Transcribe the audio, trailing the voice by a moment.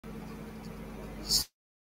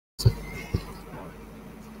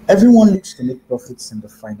Everyone looks to make profits in the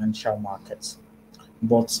financial markets,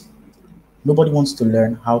 but nobody wants to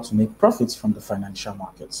learn how to make profits from the financial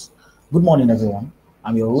markets. Good morning, everyone.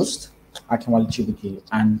 I'm your host, Akinwale Chibuike,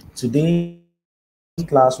 and today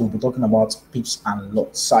class we'll be talking about pips and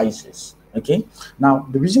lot sizes. Okay. Now,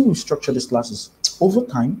 the reason we structure this class is over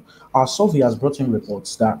time, our survey has brought in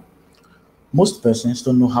reports that most persons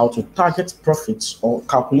don't know how to target profits or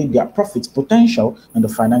calculate their profit potential in the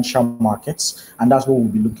financial markets, and that's what we'll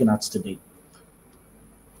be looking at today.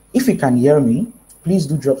 If you can hear me, please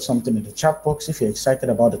do drop something in the chat box. If you're excited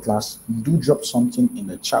about the class, do drop something in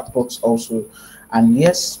the chat box also. And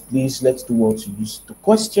yes, please, let's do what to use the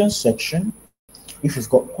questions section if you've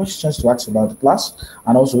got questions to ask about the class.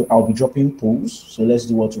 And also, I'll be dropping polls, so let's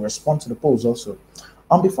do what to respond to the polls also.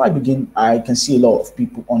 Before I begin, I can see a lot of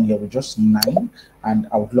people on here with just 9, and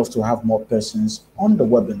I would love to have more persons on the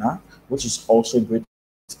webinar, which is also great.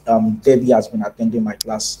 Debbie has been attending my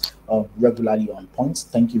class regularly on point.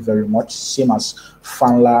 Thank you very much. Same as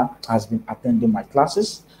Fanla has been attending my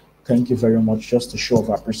classes. Thank you very much. Just a show of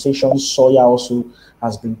appreciation. Soya also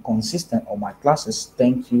has been consistent on my classes.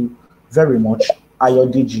 Thank you very much.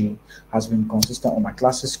 Ayodiji has been consistent on my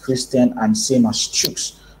classes. Christian and same as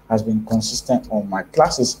Chooks has been consistent on my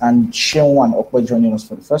classes, and Shewan Okwe joining us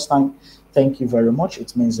for the first time. Thank you very much.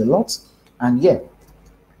 It means a lot. And yeah,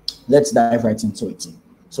 let's dive right into it.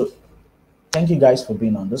 So thank you guys for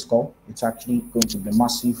being on this call. It's actually going to be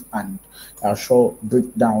massive, and I'll sure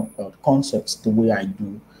break down concepts the way I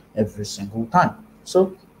do every single time.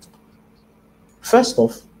 So first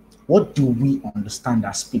off, what do we understand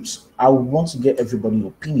as pips? I would want to get everybody's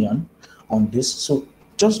opinion on this. So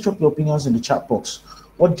just drop your opinions in the chat box.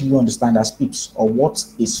 What do you understand as pips, or what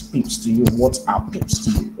is pips to you? What are pips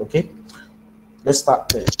to you? Okay, let's start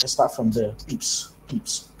there. Let's start from the pips.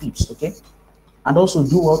 Okay, and also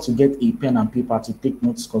do well to get a pen and paper to take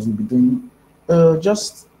notes, because we'll be doing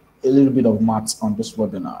just a little bit of maths on this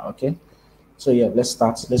webinar. Okay, so yeah, let's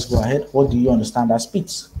start. Let's go ahead. What do you understand as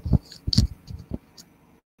pips?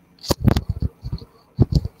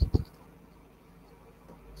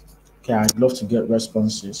 Okay, I'd love to get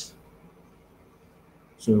responses.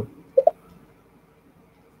 So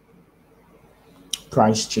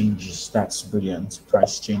price changes, that's brilliant.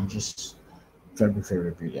 Price changes, very,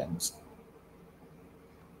 very brilliant.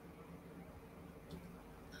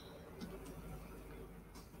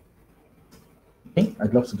 Okay,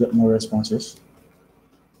 I'd love to get more responses.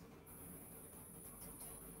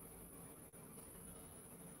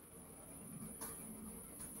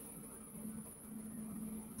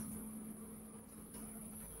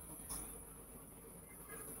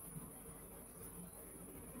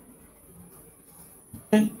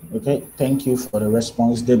 Okay, thank you for the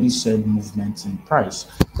response. Debbie said movement in price.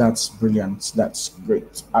 That's brilliant. That's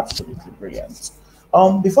great. Absolutely brilliant.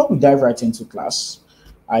 Before we dive right into class,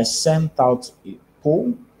 I sent out a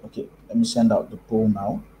poll. Okay, let me send out the poll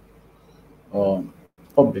now.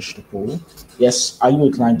 Publish the poll. Yes, are you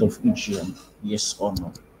a client of EGM? Yes or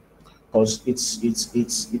no? Because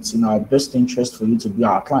it's in our best interest for you to be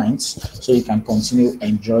our clients, so you can continue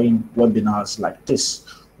enjoying webinars like this.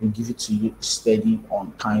 We give it to you steady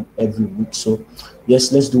on time every week. So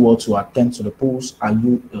yes, let's do what to attend to the polls. Are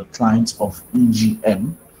you a client of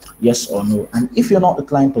EGM? Yes or no? And if you're not a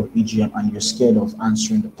client of EGM and you're scared of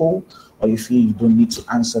answering the poll, or you feel you don't need to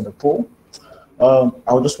answer the poll,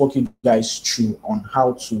 I'll just walk you guys through on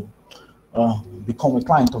how to become a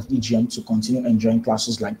client of EGM to continue enjoying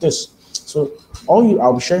classes like this. So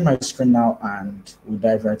I'll be sharing my screen now, and we'll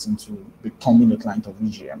dive right into becoming a client of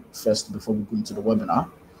EGM first before we go into the webinar.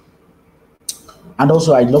 And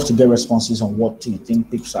also, I'd love to get responses on what do you think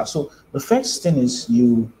pips are. So the first thing is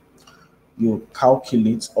you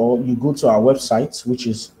calculate, or you go to our website, which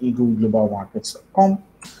is eagleglobalmarkets.com.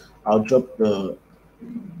 I'll drop the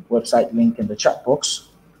website link in the chat box.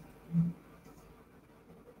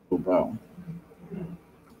 Wow.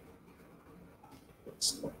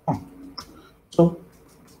 So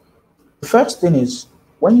the first thing is,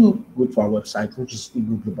 when you go to our website, which is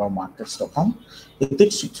eagleglobalmarkets.com, it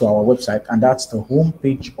takes you to our website, and that's the home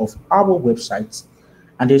page of our website.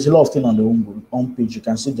 And there's a lot of things on the home page. You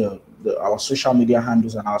can see our social media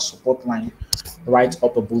handles and our support line right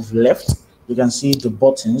up above left. You can see the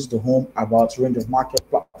buttons, the home, about, range of market,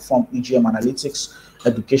 platform, EGM analytics,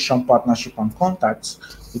 education, partnership, and contacts.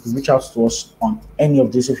 You can reach out to us on any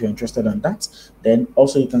of this if you're interested in that. Then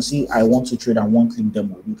also you can see I want to trade and one-click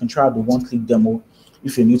demo. You can try out the one-click demo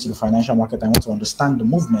if you're new to the financial market and want to understand the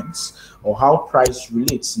movements or how price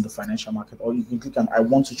relates in the financial market. Or you can click on I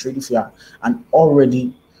want to trade if you are an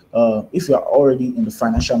already if you are already in the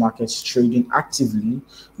financial markets trading actively,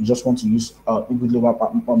 you just want to use Eagle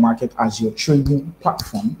Global Market as your trading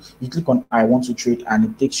platform, you click on I want to trade and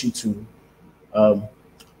it takes you to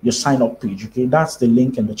your sign up page. Okay, that's the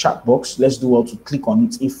link in the chat box. Let's do well to click on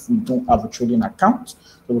it if we don't have a trading account,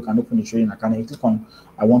 so we can open a trading account. And you click on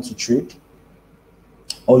I want to trade,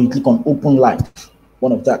 or you click on open live,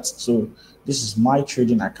 one of that. So this is my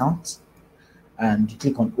trading account, and you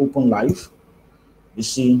click on open live. You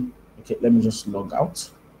see, okay, let me just log out.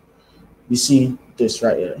 You see this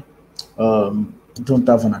right here. Don't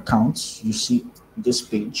have an account. You see this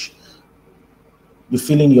page. You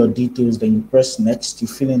fill in your details, then you press next. You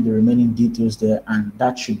fill in the remaining details there, and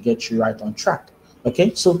that should get you right on track.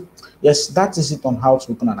 Okay, so yes, that is it on how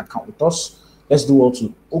to open an account with us. Let's do all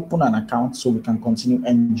to open an account so we can continue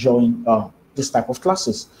enjoying this type of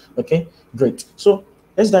classes. Okay, great. So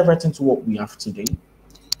let's dive right into what we have today.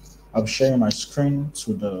 I'm sharing my screen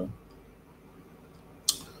to the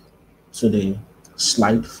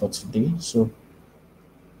slide for today. So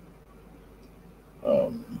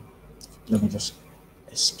let me just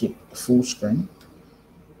escape the full screen.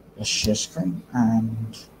 Let's share screen,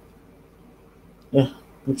 and yeah,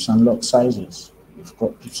 pips and lot sizes. We've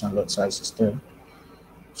got pips and lot sizes there.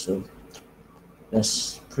 So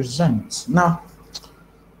let's present now.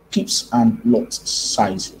 Pips and lot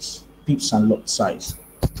sizes. Pips and lot size.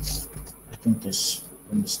 I think there's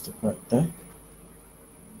a mistake right there.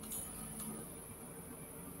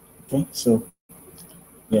 Okay, so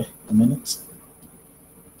yeah, a minute.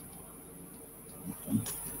 Okay.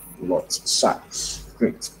 Lot size.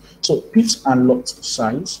 Great. So pips and lot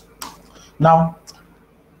size. Now,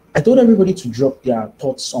 I told everybody to drop their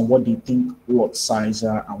thoughts on what they think lot size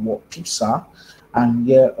are and what pips are. And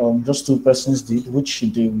yeah, just two persons did, which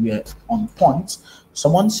they were on point.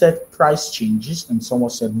 Someone said price changes and someone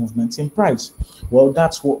said movement in price. Well,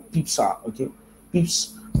 that's what pips are. Okay,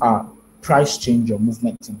 pips are price change or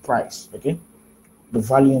movement in price. Okay, the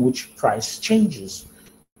value in which price changes.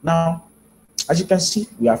 Now, as you can see,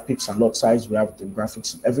 we have pips and lot size, we have the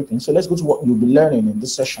graphics and everything. So let's go to what you'll be learning in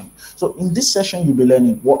this session. So in this session, you'll be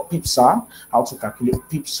learning what pips are, how to calculate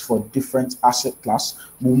pips for different asset class.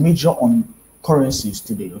 We'll major on currencies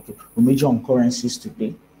today. Okay, we'll major on currencies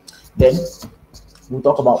today. Then we'll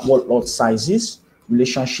talk about what lot size is,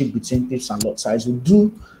 relationship between pips and lot size. We'll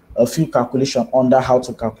do a few calculations under how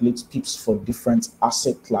to calculate pips for different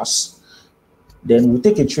asset class. Then we'll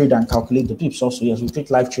take a trade and calculate the pips. Also, yes, we'll take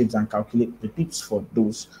live trades and calculate the pips for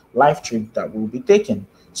those live trades that we'll be taking.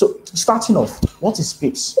 So starting off, what is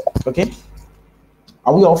pips? Okay,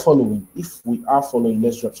 are we all following? If we are following,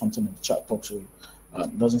 let's drop something in the chat box. So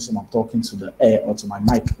it doesn't seem I'm talking to the air or to my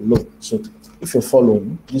mic below. So if you're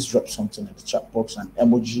following, please drop something in the chat box, an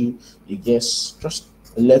emoji, a guess, just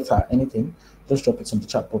a letter, anything. Just drop it in the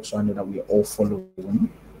chat box so I know that we are all following.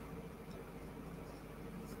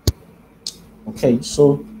 Okay,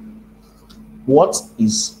 so what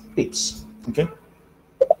is pips? Okay,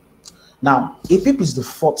 now a pip is the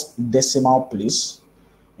fourth decimal place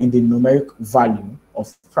in the numeric value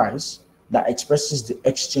of price that expresses the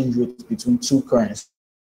exchange rate between two currencies.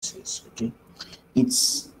 Okay,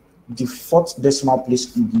 it's the fourth decimal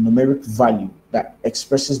place in the numeric value that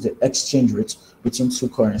expresses the exchange rate between two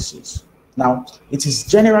currencies. Now, it is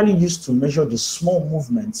generally used to measure the small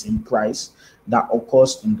movements in price that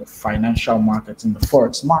occurs in the financial market, in the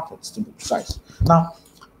forex markets, to be precise. Now,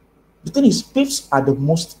 the thing is, pips are the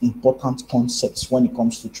most important concepts when it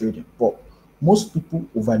comes to trading, but most people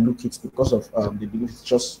overlook it because of they believe it's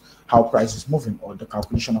just how price is moving or the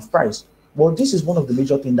calculation of price. Well, this is one of the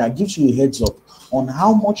major things that gives you a heads up on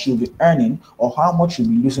how much you'll be earning or how much you'll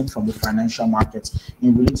be losing from the financial market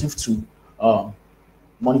in relative to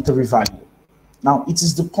monetary value. Now, it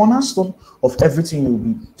is the cornerstone of everything you'll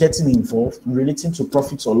be getting involved relating to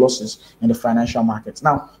profits or losses in the financial market.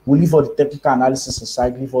 Now, we'll leave all the technical analysis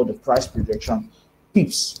aside, leave all the price projection.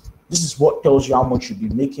 Pips, this is what tells you how much you'll be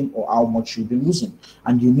making or how much you'll be losing.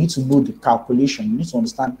 And you need to know the calculation. You need to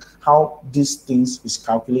understand how these things is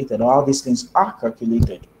calculated or how these things are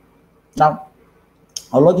calculated. Now,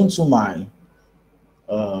 I'll log into my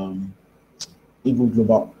Eagle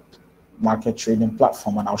Global Market trading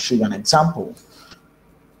platform and I'll show you an example.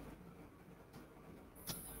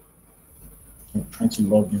 I'm trying to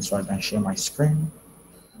log in so I can share my screen.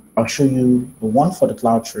 I'll show you the one for the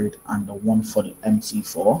cloud trade and the one for the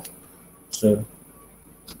MT4. So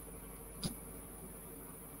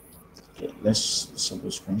okay, let's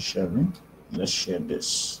disable screen sharing. Let's share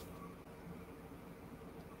this.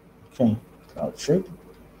 Okay, cloud trade.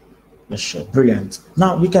 Let's share. Brilliant.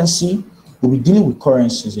 Now you can see we'll be dealing with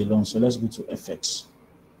currencies alone. So let's go to FX.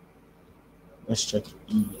 Let's check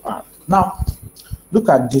ER. Now, look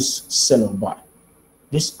at this sell or buy.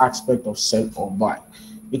 This aspect of sell or buy.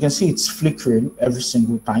 You can see it's flickering every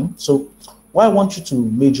single time. So what I want you to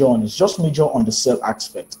major on is just major on the sell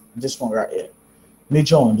aspect. This one right here.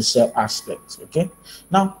 Major on the sell aspect. Okay.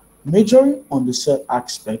 Now, majoring on the sell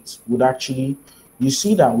aspect would actually, you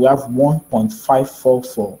see that we have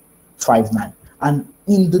 1.54459. And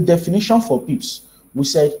in the definition for pips, we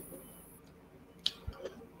said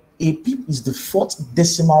a pip is the fourth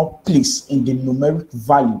decimal place in the numeric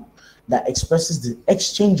value that expresses the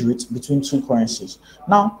exchange rate between two currencies.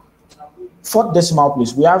 Now, fourth decimal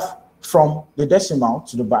place, we have from the decimal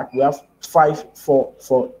to the back, we have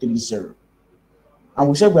 54430. And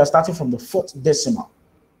we said we are starting from the fourth decimal.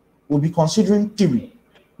 We'll be considering 3,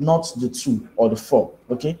 not the 2 or the 4.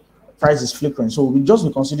 Okay, price is flickering, so we'll just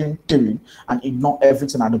be considering 3 and ignore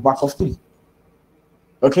everything at the back of 3.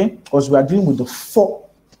 Okay, because we are dealing with the 4th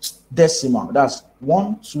decimal. That's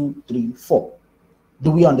 1, 2, 3, 4.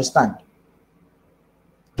 Do we understand?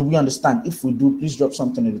 Do we understand? If we do, please drop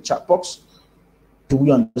something in the chat box. Do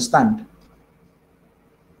we understand?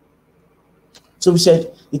 So we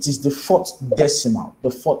said it is the 4th decimal,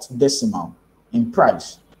 in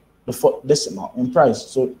price. The 4th decimal in price.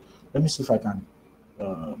 So let me see if I can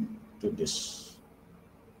do this.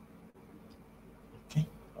 Okay.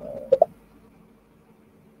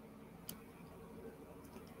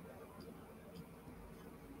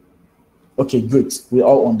 Okay, great. We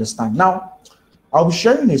all understand. Now, I'll be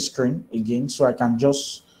sharing the screen again so I can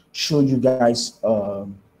just show you guys,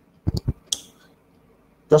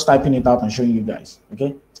 just typing it out and showing you guys.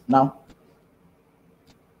 Okay, now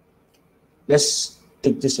let's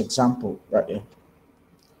take this example right here.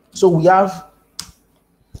 So we have,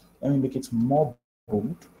 let me make it more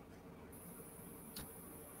bold.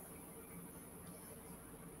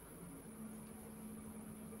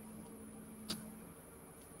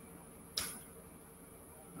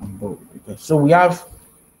 Okay. So we have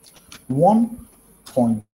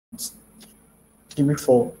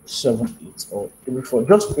 1.3478 or 34,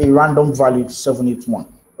 just a random value 781.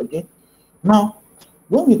 Okay. Now,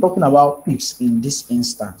 when we're talking about pips in this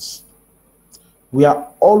instance, we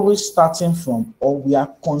are always starting from, or we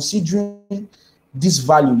are considering this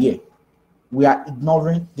value here. We are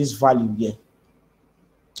ignoring this value here,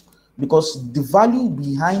 because the value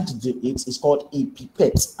behind the 8 is called a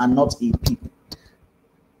pipette and not a pip.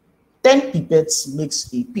 10 pipettes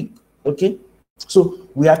makes a pip. Okay, so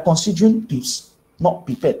we are considering pips, not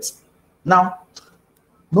pipettes. Now,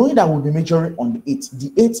 knowing that we'll be measuring on the 8,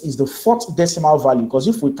 the 8 is the 4th decimal value, because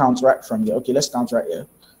if we count right from here, okay, let's count right here.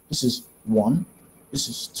 This is 1, this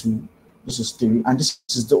is 2, this is 3, and this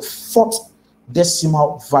is the 4th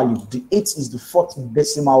decimal value. The 8 is the 4th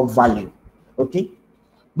decimal value. Okay,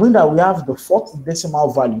 knowing that we have the 4th decimal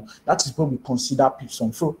value, that is where we consider pips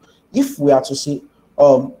on. So if we are to say,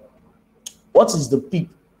 what is the pip?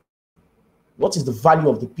 What is the value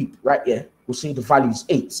of the pip right here? We'll say the value is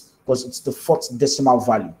 8 because it's the 4th decimal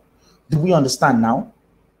value. Do we understand now?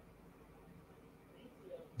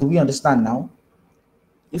 Do we understand now?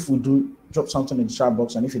 If we do, drop something in the chat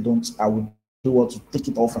box, and if you don't, I will do what to take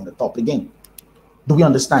it off from the top again. Do we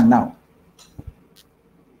understand now?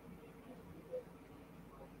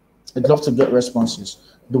 I'd love to get responses.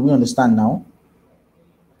 Do we understand now?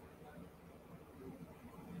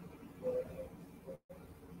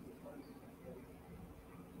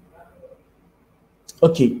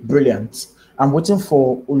 Okay, brilliant. I'm waiting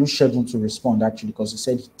for Olusegun to respond, actually, because he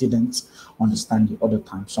said he didn't understand the other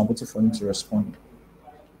time. So I'm waiting for him to respond.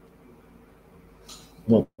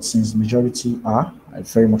 Well, since the majority are, I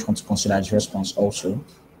very much want to consider his response also.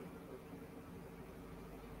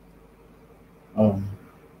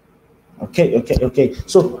 Okay.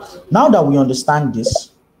 So now that we understand this,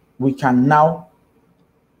 we can now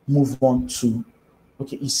move on to,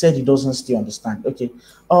 okay, he said he doesn't still understand. Okay.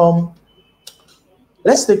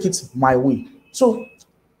 Let's take it my way. So,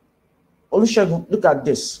 Olusegun, look at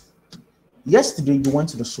this. Yesterday, you went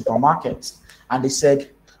to the supermarket and they said,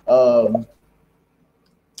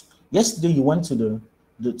 yesterday you went to the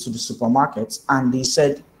supermarket and they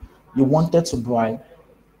said you wanted to buy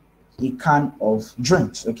a can of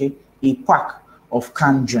drinks, okay? A pack of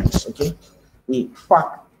canned drinks, okay? A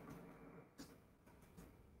pack.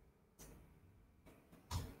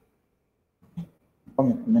 A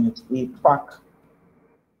minute. A pack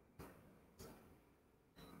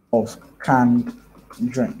of canned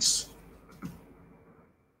drinks.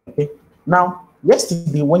 Okay. Now,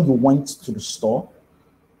 yesterday when you went to the store,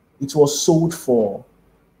 it was sold for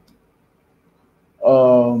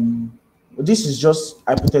this is just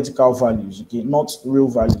hypothetical values, okay, not real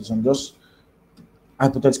values. I'm just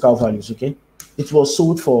hypothetical values, okay. it was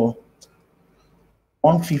sold for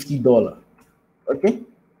 $150. Okay, it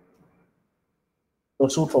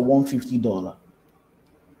was sold for $150.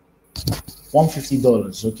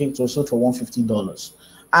 $150. Okay, it was sold for $150,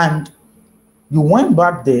 and you went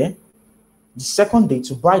back there the second day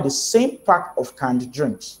to buy the same pack of canned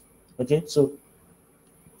drinks. Okay, so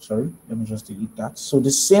sorry, let me just delete that. So the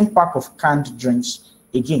same pack of canned drinks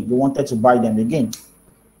again, you wanted to buy them again.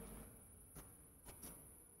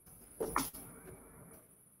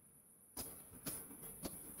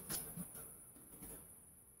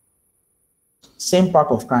 Same pack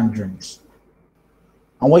of canned drinks.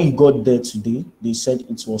 And when you got there today, they said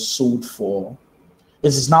it was sold for, it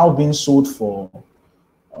is now being sold for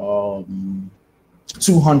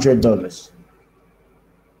 $200.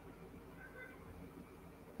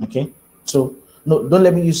 Okay, so no, don't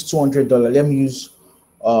let me use $200. Let me use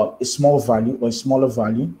a small value or a smaller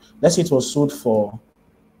value. Let's say it was sold for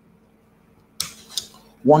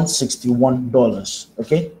 $161.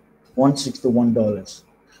 Okay, $161.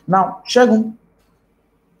 Now, Shagun,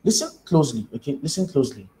 listen closely. Okay, listen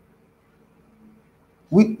closely.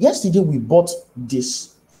 Yesterday we bought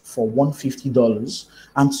this for $150,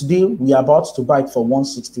 and today we are about to buy it for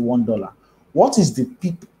 $161. What is the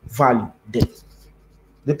peak value there?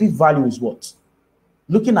 The peak value is what?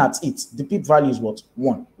 Looking at it, the peak value is what?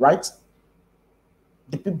 1, right?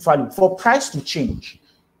 The peak value for price to change,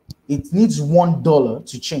 it needs $1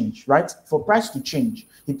 to change, right? For price to change,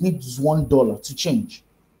 it needs $1 to change.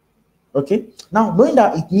 Okay, now knowing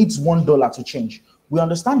that it needs $1 to change, we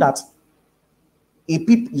understand that a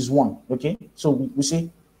pip is 1. Okay, so we say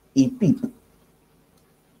a pip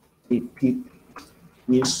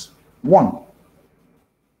is 1.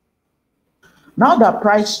 Now that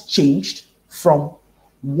price changed from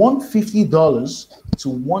 $150 to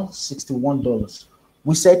 $161,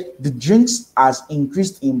 we said the drinks has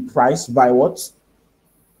increased in price by what?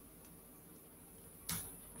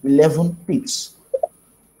 11 pips.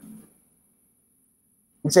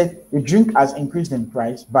 We said the drink has increased in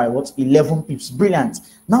price by what? 11 pips. Brilliant.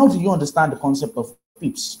 Now do you understand the concept of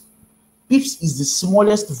pips? Pips is the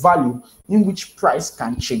smallest value in which price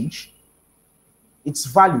can change. Its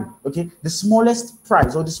value, okay? The smallest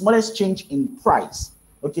price or the smallest change in price,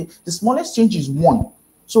 okay? The smallest change is 1.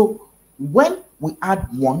 So when we add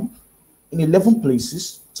 1 in 11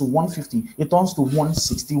 places to 150, it turns to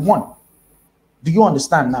 161. Do you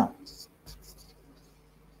understand now?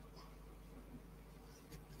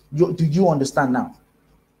 Do you understand now?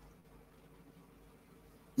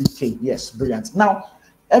 Okay, yes, brilliant. Now,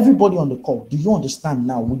 everybody on the call, do you understand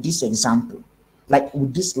now with this example? Like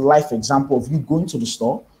with this life example of you going to the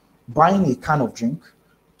store, buying a can of drink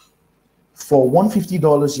for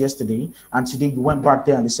 $150 yesterday, and today you went back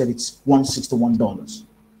there and they said it's $161.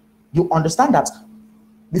 You understand that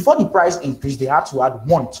before the price increased, they had to add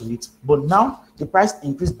 1 to it, but now the price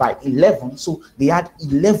increased by 11, so they add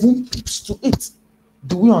 11 pips to it.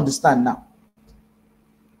 Do we understand now?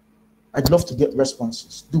 I'd love to get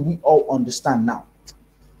responses. Do we all understand now?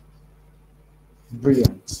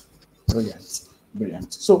 Brilliant, brilliant,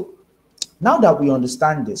 brilliant. So now that we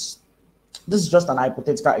understand this is just an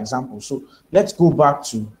hypothetical example. So let's go back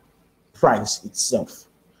to price itself.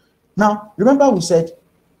 Now, remember we said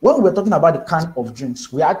when we were talking about the can of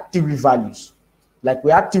drinks, we had 3 values, like we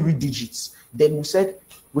had 3 digits. Then we said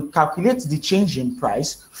we calculate the change in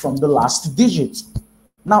price from the last digit.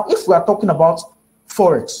 Now, if we are talking about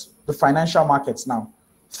forex, the financial markets now,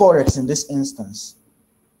 forex in this instance,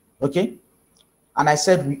 okay? And I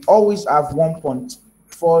said we always have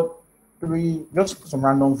 1.43, just some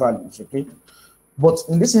random values, okay? But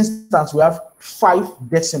in this instance, we have 5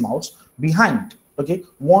 decimals behind, okay?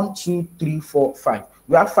 1, 2, 3, 4, 5.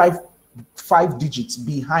 We have five digits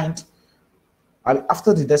behind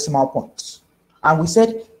after the decimal points. And we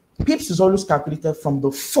said pips is always calculated from the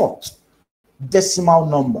 4th decimal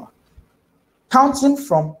number. Counting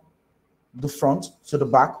from the front to the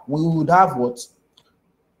back, we would have what?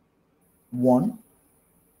 1,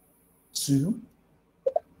 2,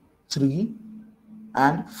 3,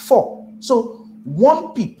 and 4. So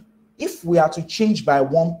 1 pip, if we are to change by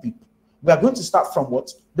 1 pip, we are going to start from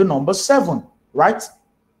what? The number 7, right?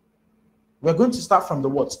 We're going to start from the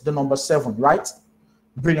what? The number 7, right?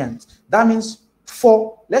 Brilliant. That means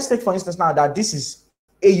let's take for instance now that this is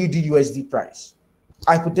AUD USD price.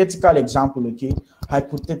 Hypothetical example, okay?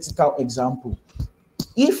 Hypothetical example.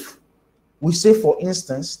 If we say, for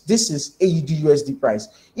instance, this is AUD USD price.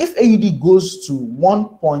 If AUD goes to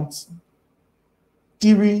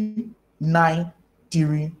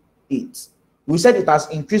 1.3938, we said it has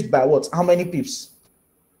increased by what? How many pips?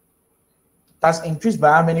 It has increased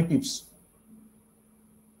by how many pips?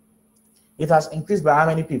 It has increased by how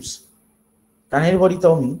many pips? Can anybody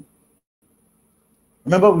tell me?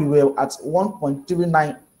 Remember, we were at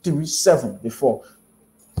 1.3937 before.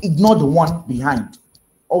 Ignore the one behind.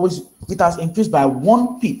 Always, it has increased by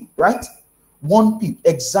 1 pip, right? 1 pip,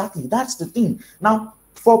 exactly. That's the thing. Now,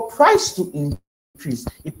 for price to increase,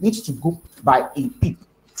 it needs to go by a pip.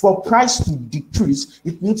 For price to decrease,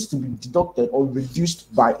 it needs to be deducted or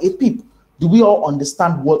reduced by a pip. Do we all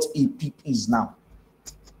understand what a pip is now?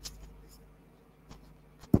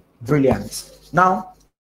 Brilliant. Now,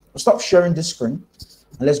 stop sharing this screen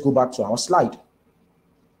and let's go back to our slide.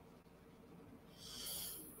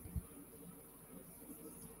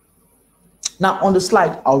 Now, on the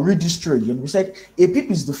slide, I'll read this through again. We said a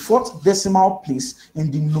pip is the 4th decimal place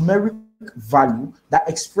in the numeric value that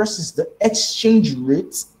expresses the exchange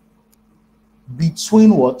rate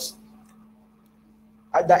between what?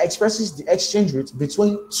 That expresses the exchange rate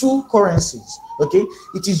between two currencies. Okay,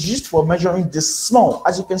 it is used for measuring the small,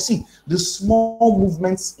 as you can see, the small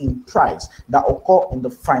movements in price that occur in the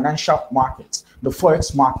financial market, the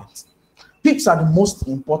forex market. Pips are the most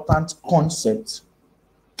important concept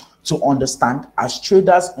to understand as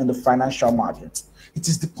traders in the financial market. It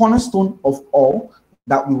is the cornerstone of all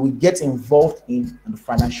that we will get involved in the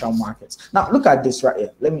financial markets. Now, look at this right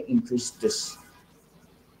here. Let me increase this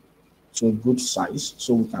to a good size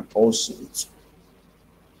so we can all see it.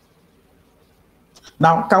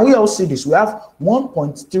 Now, can we all see this? We have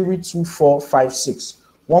 1.32456.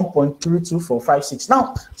 1.32456.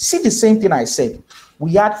 Now, see the same thing I said.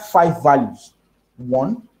 We had 5 values.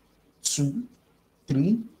 1, 2,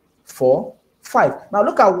 3, 4, 5. Now,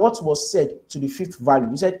 look at what was said to the 5th value.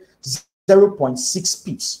 We said 0.6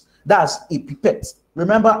 pips. That's a pipette.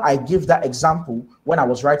 Remember, I gave that example when I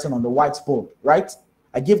was writing on the whiteboard, right?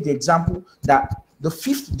 I gave the example that the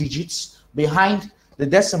 5th digits behind the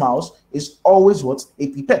decimals is always what? A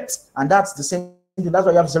pipette. And that's the same thing. That's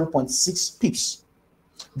why you have 0.6 pips.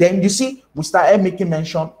 Then you see, we started making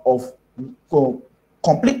mention of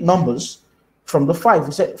complete numbers from the 5.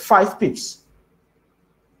 We said 5 pips,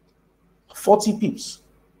 40 pips,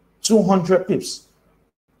 200 pips,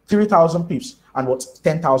 3,000 pips, and what?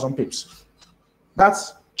 10,000 pips.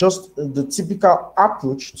 That's just the typical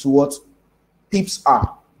approach to what pips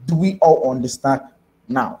are. Do we all understand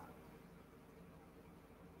now?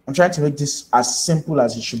 I'm trying to make this as simple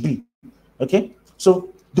as it should be. Okay, so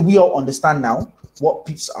do we all understand now what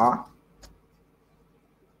pips are?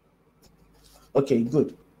 Okay,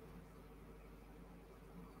 good.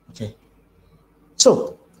 Okay,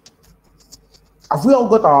 so have we all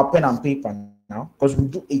got our pen and paper now? Because we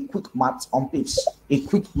do a quick math on pips. A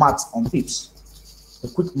quick math on pips. A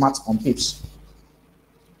quick math on pips.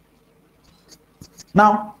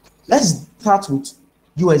 Now, let's start with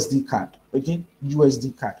USD card. Okay,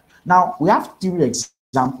 USD card. Now, we have 3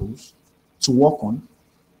 examples to work on.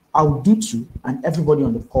 I'll do 2, and everybody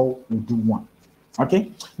on the call will do 1.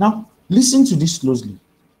 Okay, now listen to this closely.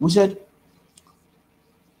 We said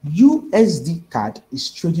USD card is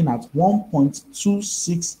trading at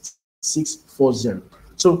 1.26640.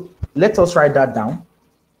 So let us write that down.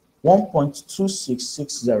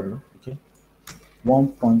 1.2660. Okay,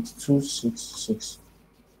 1.266.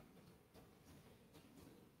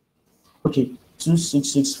 Okay,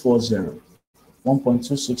 26640.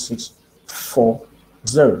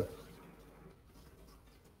 1.26640.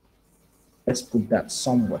 Let's put that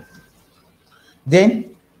somewhere.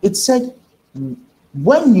 Then it said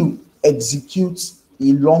when you execute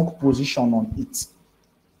a long position on it,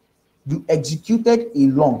 you executed a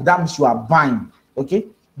long, that means you are buying. Okay,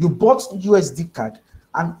 you bought USD card,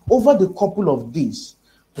 and over the couple of days,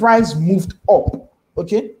 price moved up.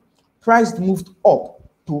 Okay, price moved up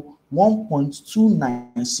to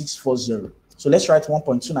 1.29640. So let's write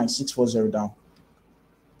 1.29640 down.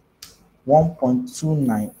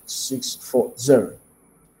 1.29640.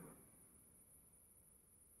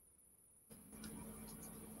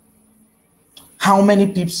 How many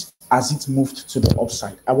pips has it moved to the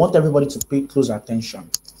upside? I want everybody to pay close attention.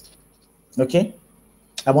 Okay,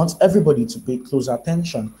 I want everybody to pay close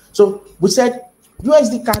attention. So we said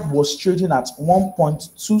USD card was trading at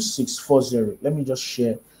 1.2640. Let me just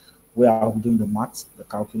share where I'll be doing the math, the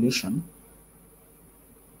calculation.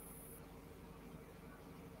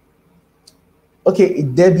 Okay,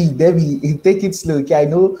 Debbie, take it slow. Okay, I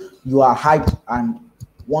know you are hyped and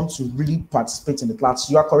want to really participate in the class.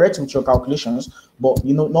 You are correct with your calculations, but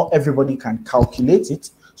you know not everybody can calculate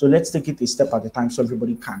it. So let's take it a step at a time so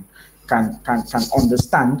everybody can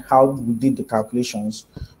understand how we did the calculations.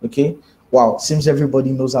 Okay. Wow, seems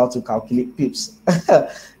everybody knows how to calculate pips.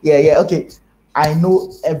 yeah, okay. I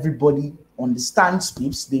know everybody understands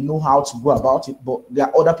pips, they know how to go about it, but there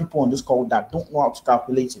are other people on this call that don't know how to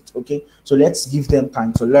calculate it. Okay, so let's give them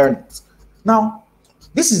time to learn it. Now,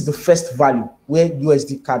 this is the first value where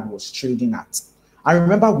USD CAD was trading at. And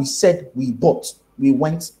remember, we said we bought, we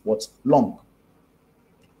went what? Long.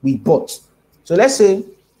 We bought. So let's say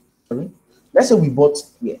we bought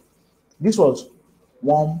here. This was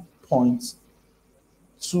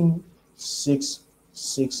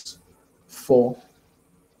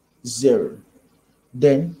 1.26640.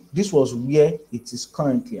 Then this was where it is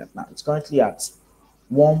currently at now. It's currently at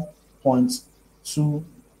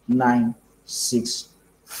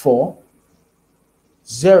 1.2964.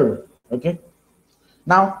 Okay.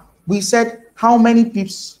 Now we said how many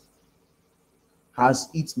pips has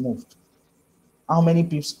it moved? How many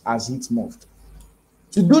pips has it moved?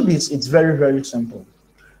 To do this, it's very, very simple.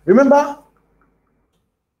 Remember,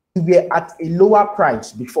 we were at a lower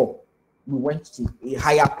price before we went to a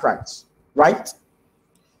higher price, right?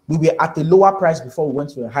 We were at a lower price before we went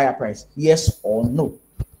to a higher price. Yes or no?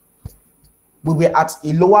 We were at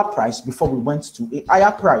a lower price before we went to a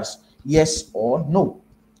higher price. Yes or no?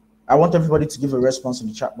 I want everybody to give a response in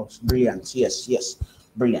the chat box. Brilliant. Yes, yes.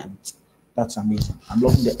 Brilliant. That's amazing. I'm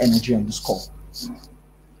loving the energy on this call.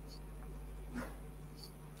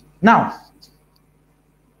 Now,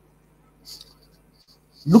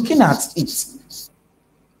 looking at it,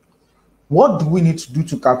 what do we need to do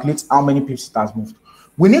to calculate how many pips it has moved?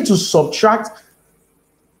 We need to subtract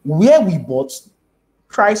where we bought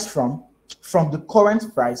price from the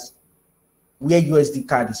current price where USD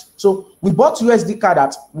CAD is. So we bought USD CAD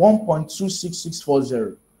at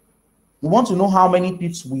 1.26640. We want to know how many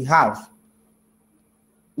pips we have.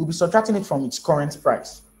 We'll be subtracting it from its current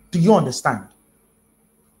price. Do you understand?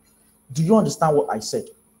 Do you understand what I said?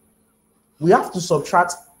 We have to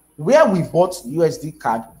subtract where we bought USD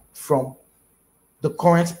CAD from the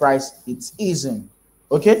current price it is in.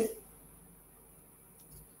 Okay?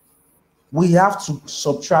 We have to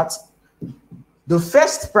subtract the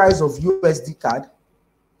first price of USD CAD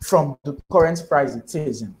from the current price it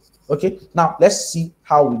is in. Okay? Now, let's see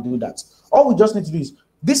how we do that. All we just need to do is,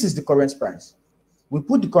 this is the current price. We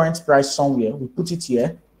put the current price somewhere. We put it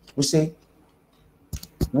here. We say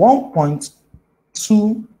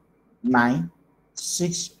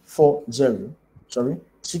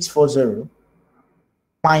 640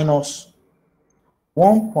 minus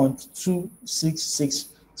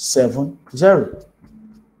 1.26670.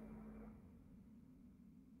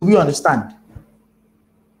 Do we understand?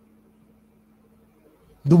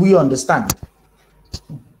 Do we understand?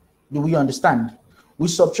 Do we understand? We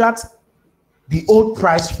subtract the old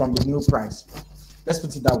price from the new price. Let's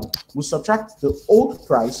put it that way. We subtract the old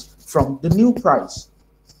price from the new price.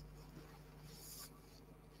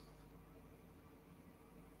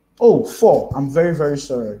 Oh, 4. I'm very, very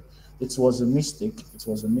sorry. It was a mistake. It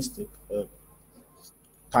was a mistake.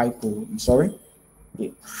 Typo. I'm sorry.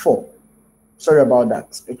 Yeah, 4. Sorry about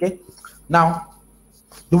that. Okay. Now,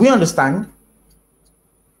 do we understand?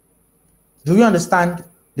 Do we understand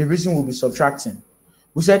the reason we'll be subtracting?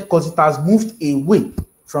 We said because it has moved away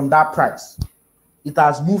from that price. It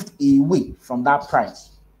has moved away from that price.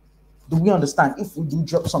 Do we understand? If we do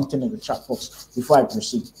drop something in the chat box before I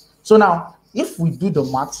proceed. So now, if we do the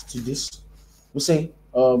math to this, we say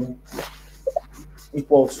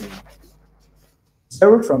equal to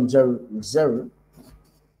 0 from 0 is 0.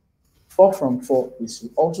 4 from 4 is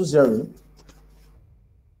also 0.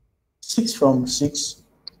 6 from 6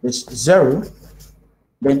 is 0.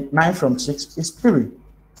 Then 9 from 6 is 3.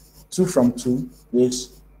 2 from 2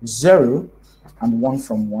 is 0. And 1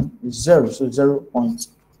 from 1 is 0. So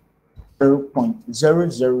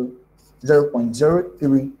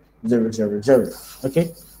 0.00300.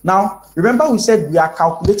 Okay. Now, remember we said we are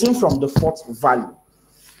calculating from the fourth value.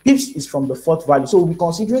 Pips is from the fourth value. So we'll be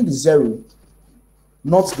considering the 0,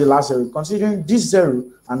 not the last 0. Considering this 0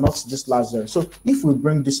 and not this last 0. So if we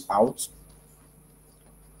bring this out,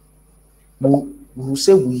 we'll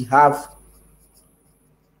say we have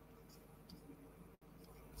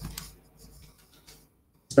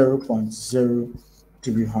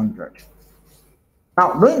 0.0300.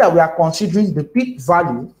 Now, knowing that we are considering the peak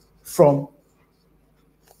value from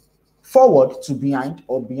forward to behind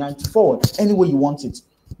or behind to forward, any way you want it,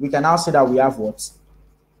 we can now say that we have what?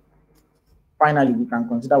 Finally, we can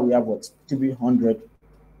consider we have what? 300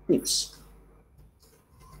 pips.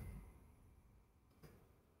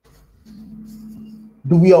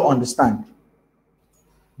 Do we all understand?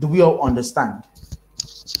 Do we all understand?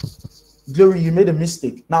 Glory, you made a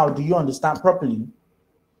mistake. Now, do you understand properly?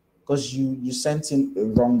 Because you sent in a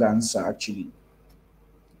wrong answer, actually.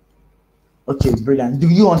 Okay, brilliant. Do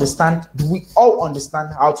you understand? Do we all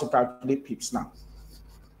understand how to calculate pips now?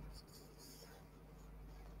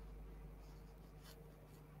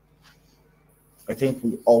 I think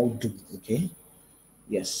we all do, okay?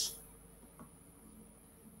 Yes.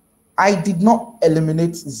 I did not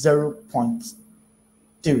eliminate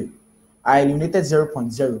 0.3. I eliminated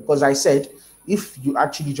 0.0 because I said if you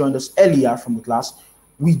actually joined us earlier from the class,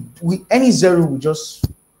 we any zero we just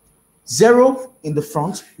zero in the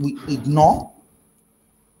front, we ignore.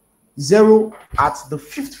 Zero at the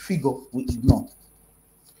fifth figure, we ignore.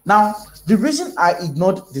 Now, the reason I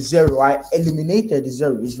ignored the zero, I eliminated the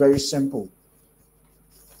zero, is very simple.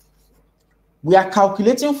 We are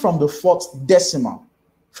calculating from the fourth decimal,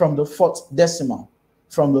 from the fourth decimal,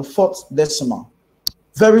 from the fourth decimal.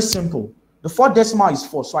 Very simple. The fourth decimal is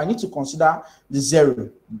 4, so I need to consider the zero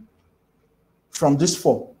from this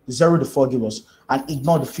 4, the zero the 4 give us, and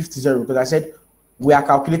ignore the fifth zero because I said we are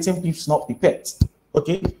calculating pips, not pipettes.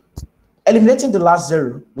 Okay. Eliminating the last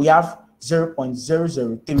zero, we have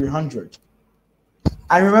 0.00300.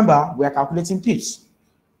 And remember, we are calculating pips.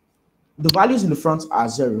 The values in the front are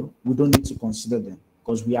 0. We don't need to consider them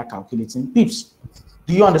because we are calculating pips.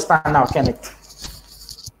 Do you understand now, Kenneth?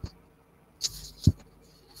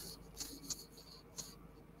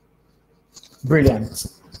 Brilliant.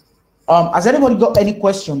 Has anybody got any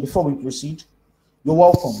question before we proceed? You're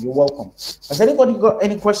welcome. You're welcome. Has anybody got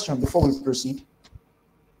any question before we proceed?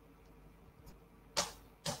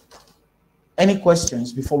 Any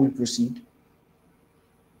questions before we proceed?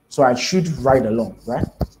 So I should ride along, right?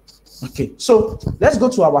 Okay, so let's go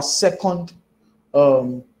to our second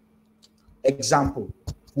example.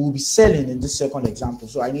 We'll be selling in this second example.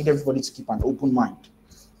 So I need everybody to keep an open mind.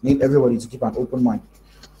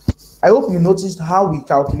 I hope you noticed how we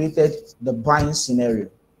calculated the buying scenario,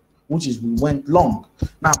 which is we went long.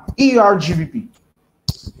 Now, ERGBP.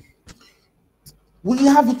 We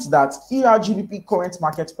have it that ERGBP current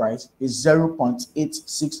market price is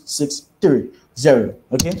 0.86630.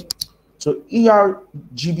 Okay, so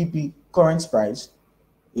ERGBP current price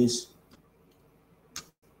is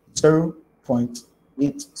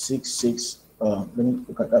 0.866. Let me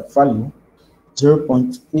look at that value.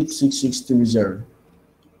 0.86630.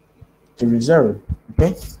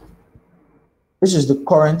 Okay, this is the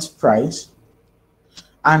current price,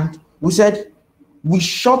 and we said we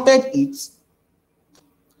shorted it.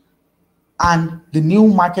 And the new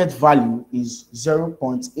market value is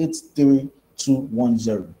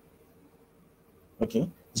 0.83210. Okay,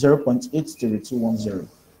 0.83210.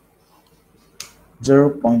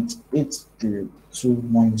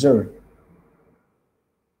 0.83210.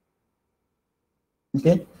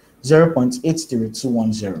 Okay,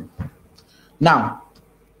 0.83210. Now,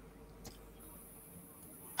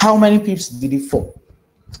 how many pips did it fall?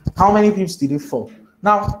 How many pips did it fall?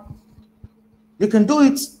 Now, you can do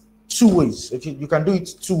it two ways. Okay, you can do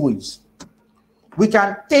it two ways. We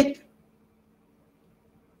can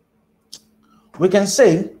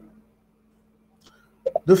say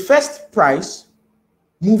the first price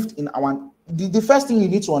moved in our the first thing you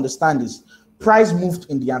need to understand is price moved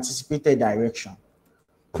in the anticipated direction.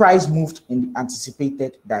 Price moved in the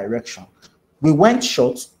anticipated direction. We went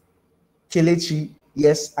short. Kelechi,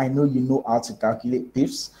 yes, I know you know how to calculate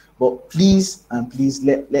pips, but please and please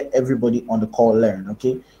let everybody on the call learn,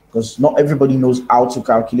 okay? Because not everybody knows how to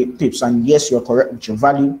calculate pips. And yes, you're correct with your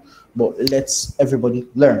value, but let's everybody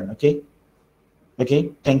learn, okay?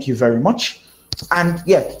 Okay, thank you very much. And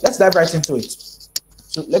yeah, let's dive right into it.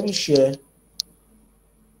 So let me share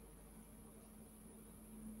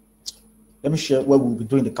where we'll be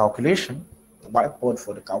doing the calculation, the whiteboard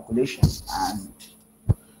for the calculation, and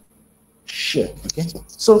share, okay?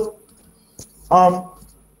 So,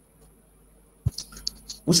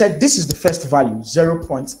 we said this is the first value,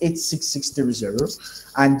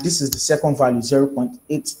 0.86630, and this is the second value,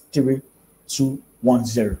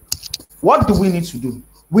 0.83210. What do we need to do?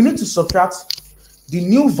 We need to subtract the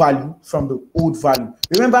new value from the old value.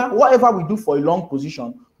 Remember, whatever we do for a long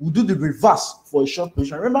position, we do the reverse for a short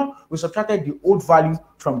position. Remember, we subtracted the old value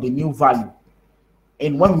from the new value.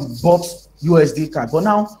 And when we bought USD card, but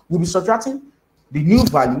now we'll be subtracting the new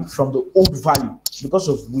value from the old value because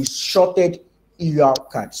of we shorted ER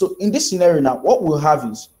card. So in this scenario now, what we'll have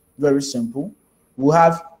is very simple. We'll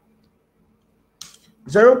have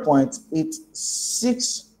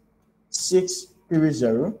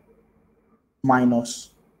 0.86630 minus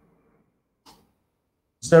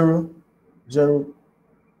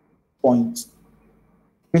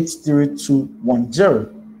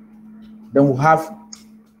 0.83210. Then we'll have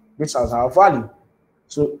this as our value.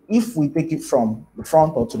 So if we take it from the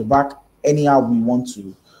front or to the back, anyhow we want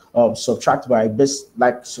to subtract by best,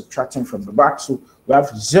 like subtracting from the back. So we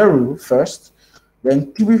have 0 first,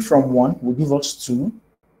 then 3 from 1 will give us 2,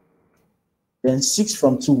 then 6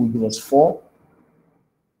 from 2 will give us 4,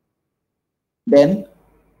 then,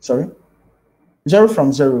 0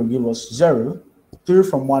 from 0 will give us 0, 3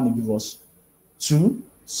 from 1 will give us 2,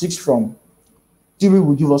 6 from 3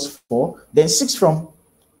 will give us 4, then 6 from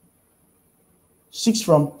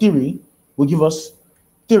 3 will give us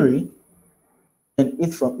 3, and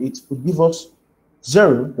 8 from 8 will give us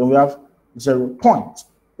 0, then we have 0 point,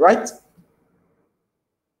 right?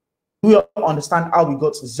 Do we all understand how we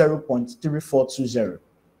got 0.3420?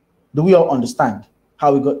 Do we all understand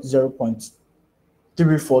how we got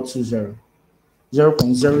 0.3420?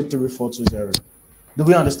 0.03420. Do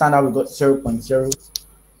we understand how we got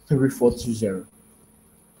 0.03420?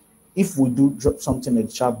 If we do, drop something in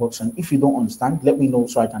the chat box, and if you don't understand, let me know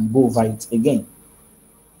so I can go over it again.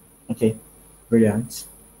 Okay, brilliant.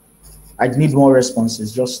 I need more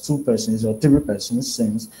responses, just 2 persons or 3 persons,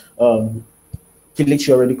 since Kelechi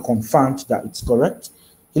already confirmed that it's correct.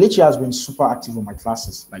 Kelechi has been super active on my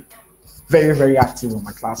classes, like very, very active on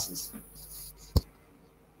my classes.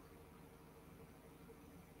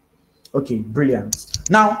 Okay, brilliant.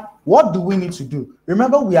 Now, what do we need to do?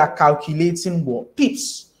 Remember, we are calculating what?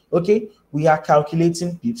 Pips. Okay, we are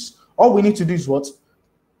calculating pips. All we need to do is what?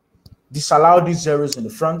 Disallow these zeros in the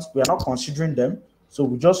front. We are not considering them, so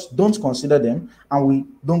we just don't consider them, and we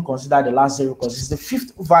don't consider the last 0 because it's the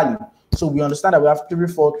 5th value. So we understand that we have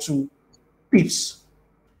 342 pips.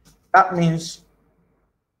 That means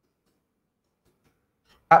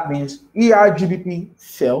ERGBP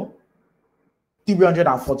fell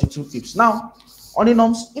 342 pips. Now, on the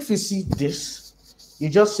norms, if you see this, you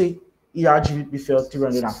just say ERGBP fell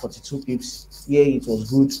 342 pips. Yeah, it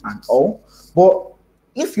was good and all. But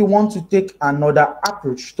if you want to take another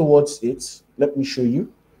approach towards it, let me show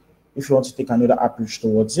you. If you want to take another approach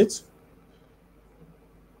towards it.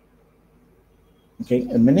 Okay,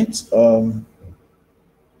 a minute.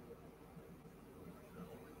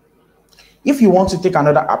 If you want to take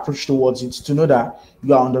another approach towards it to know that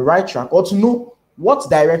you are on the right track, or to know what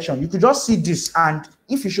direction, you could just see this, and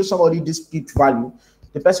if you show somebody this pip value,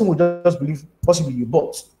 the person will just believe possibly you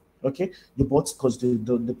bought. Okay, you bought because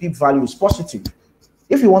the pip value is positive.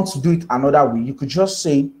 If you want to do it another way, you could just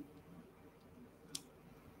say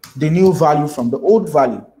the new value from the old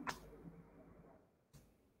value.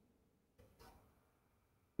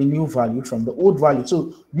 The new value from the old value.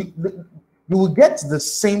 So you will get the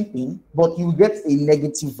same thing, but you will get a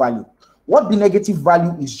negative value. What the negative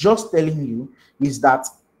value is just telling you is that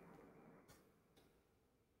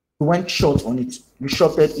you went short on it. You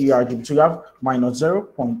shorted ERGB. So you have minus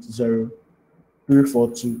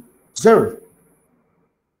 0.03420.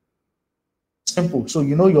 Simple. So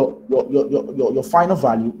you know your final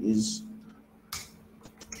value is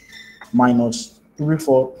minus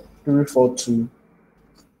 342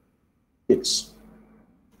 pips.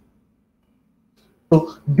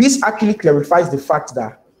 So this actually clarifies the fact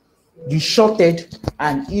that you shorted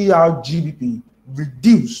and ERGBP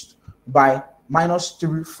reduced by minus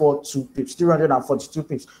 342 pips, 342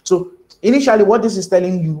 pips. So initially what this is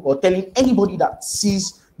telling you, or telling anybody that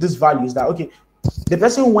sees this value, is that, okay, the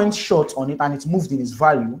person went short on it and it moved in its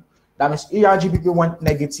value. That means ERGBP went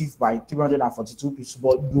negative by 342 pips,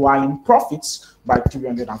 but you are in profits by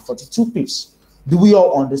 342 pips. Do we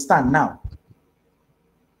all understand now?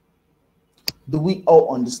 Do we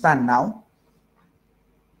all understand now?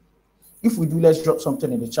 If we do, let's drop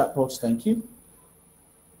something in the chat box. Thank you.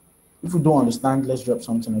 If we don't understand, let's drop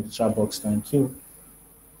something in the chat box. Thank you.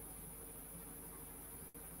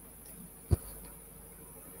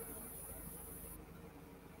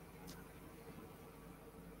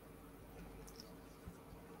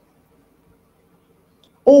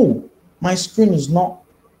 Oh, my screen is not.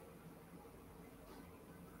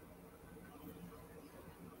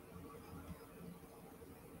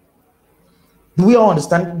 Do we all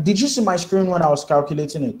understand? Did you see my screen when I was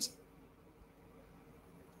calculating it?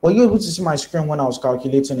 Were you able to see my screen when I was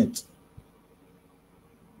calculating it?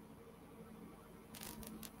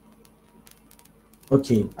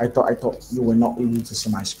 Okay, I thought you were not able to see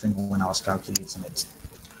my screen when I was calculating it.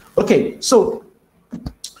 Okay, so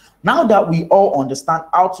now that we all understand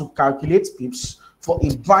how to calculate pips for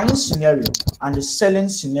a buying scenario and a selling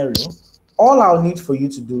scenario, all I'll need for you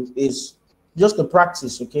to do is just the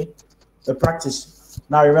practice, okay? The practice.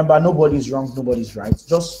 Now remember, nobody's wrong, nobody's right.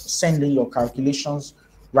 Just send in your calculations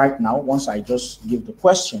right now once I just give the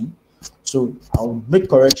question. So I'll make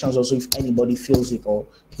corrections also if anybody feels it or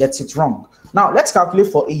gets it wrong. Now let's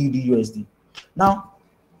calculate for AUD USD. Now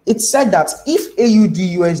it's said that if AUD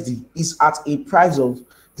USD is at a price of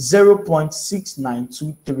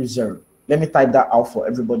 0.69230. Let me type that out for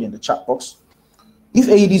everybody in the chat box. If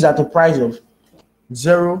AED is at a price of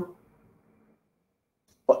 0,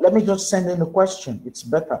 but let me just send in the question. It's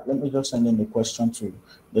better. Let me just send in the question to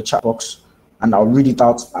the chat box and I'll read it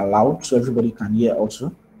out aloud so everybody can hear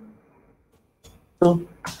also. So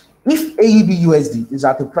if AED USD is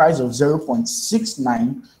at a price of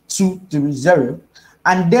 0.69230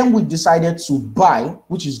 and then we decided to buy,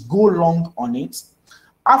 which is go long on it,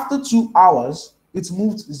 after 2 hours, it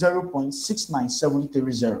moved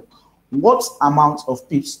 0.69730. What amount of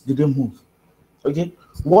pips did it move? Okay,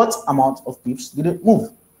 what amount of pips did it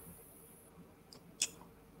move?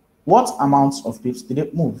 What amount of pips did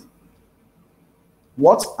it move?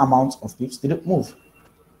 What amount of pips did it move?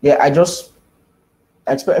 Yeah, I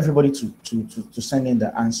expect everybody to send in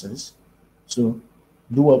their answers. So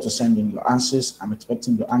do well to send in your answers. I'm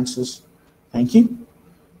expecting your answers. Thank you.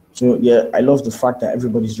 So yeah, I love the fact that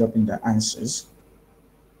everybody's dropping their answers.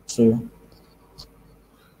 So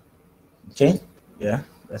okay, yeah,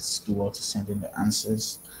 let's do well to send in the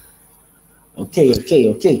answers.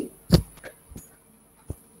 Okay.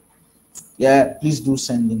 Yeah, please do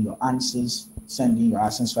send in your answers. Send in your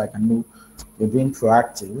answers so I can know you're being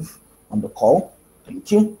proactive on the call.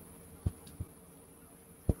 Thank you.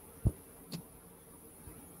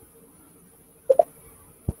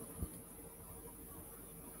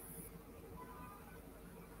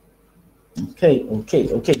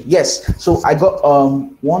 Okay. Yes. So I got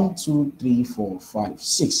 1, 2, 3, 4, 5,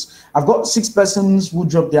 6. I've got 6 persons who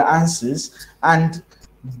dropped their answers, and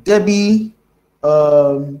Debbie,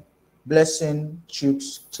 Blessing,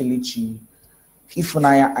 Chooks, Chilichi,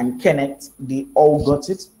 Ifunaya, and Kenneth, they all got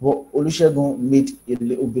it, but Olusegun made a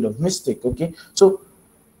little bit of mistake. Okay, so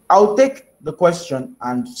I'll take the question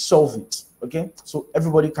and solve it. Okay, so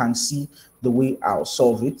everybody can see the way I'll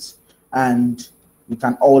solve it, and we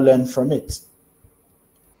can all learn from it.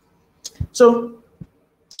 So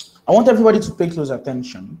I want everybody to pay close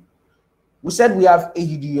attention. We said we have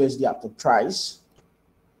AUD USD at the price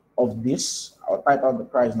of this. I'll type out the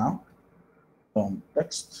price now.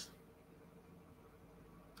 Text.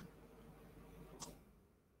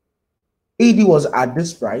 AUD was at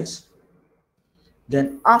this price.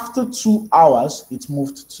 Then after 2 hours, it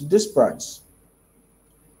moved to this price.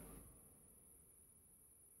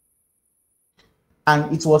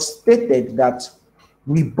 And it was stated that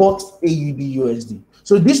we bought AUD USD.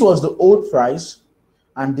 So this was the old price,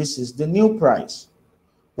 and this is the new price.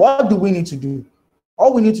 What do we need to do?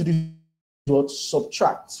 All we need to do is what?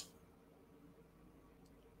 Subtract.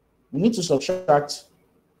 We need to subtract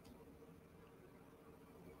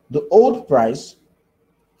the old price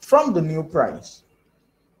from the new price.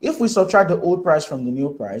 If we subtract the old price from the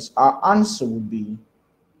new price, our answer would be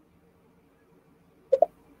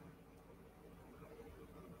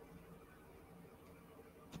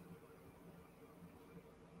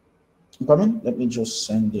coming. Let me just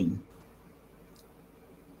send in.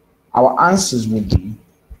 Our answers would be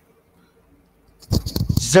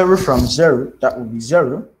 0 from 0, that would be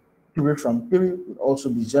 0. 3 from 3 would also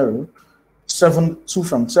be 0. 2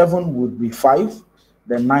 from 7 would be 5.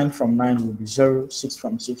 Then 9 from 9 would be 0. 6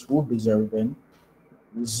 from 6 would be 0. Then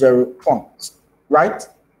 0 points. Right?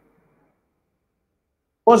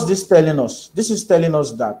 What's this telling us? This is telling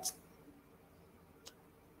us that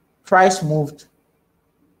price moved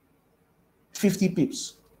 50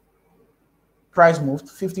 pips. Price moved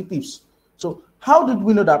 50 pips. So how did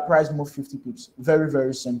we know that price moved 50 pips? Very,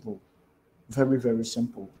 very simple. Very, very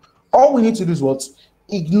simple. All we need to do is what?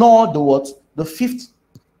 Ignore the what? The fifth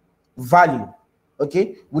value.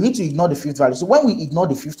 Okay? We need to ignore the fifth value. So when we ignore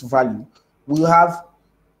the fifth value, we'll have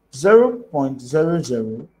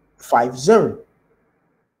 0.0050.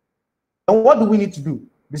 And what do we need to do?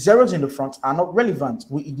 The zeros in the front are not relevant.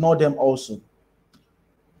 We ignore them also.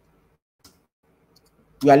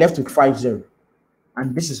 We are left with 50.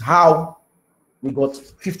 And this is how we got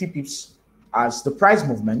 50 pips as the price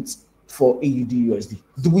movement for AUD USD.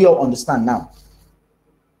 Do we all understand now?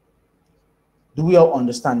 Do we all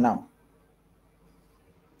understand now?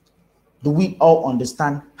 Do we all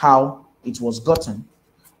understand how it was gotten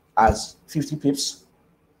as 50 pips?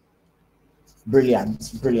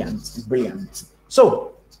 Brilliant, brilliant, brilliant.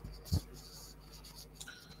 So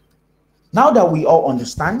now that we all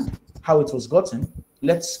understand how it was gotten,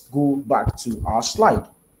 let's go back to our slide.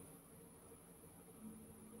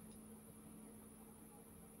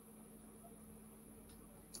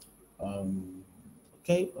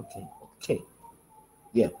 Okay.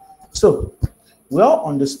 Yeah. So we all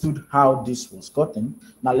understood how this was gotten.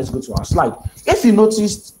 Now let's go to our slide. If you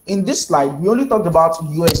noticed in this slide, we only talked about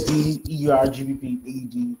USD, EUR, GBP,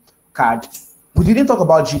 AED, CAD. We didn't talk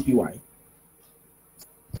about GPY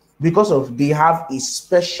because of they have a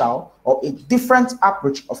special or a different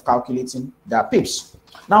approach of calculating their pips.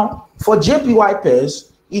 Now, for JPY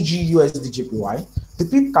pairs, e.g. USD JPY, the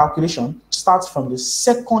pip calculation starts from the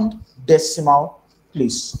second decimal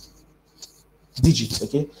place digit,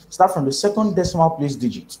 okay? Start from the second decimal place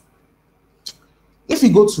digit. If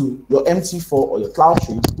you go to your MT4 or your cloud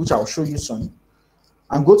trade, which I'll show you soon,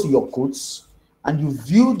 and go to your quotes, and you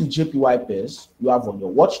view the JPY pairs you have on your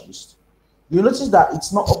watch list, you'll notice that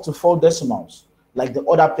it's not up to 4 decimals, like the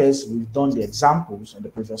other pairs we've done the examples in the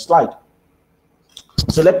previous slide.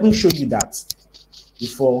 So let me show you that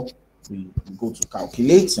before we go to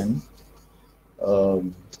calculating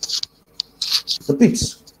the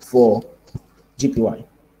pips for JPY.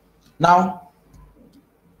 Now,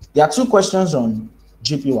 there are 2 questions on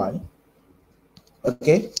JPY,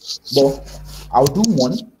 okay? But I'll do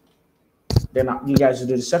one, then you guys will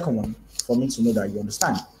do the second one for me to know that you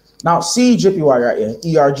understand. Now, see JPY right here,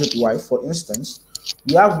 ERJPY, for instance,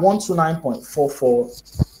 we have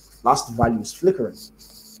 129.44 last values flickering.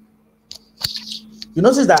 You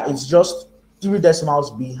notice that it's just 3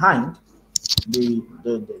 decimals behind the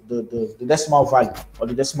decimal value or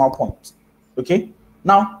the decimal point. Okay.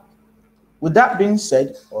 Now, with that being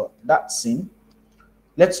said, or that seen,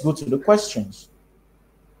 let's go to the questions.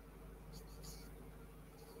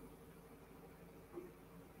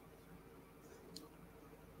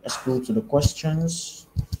 Let's go to the questions.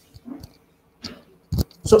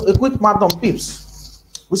 So a quick math on pips.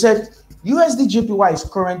 We said USD JPY is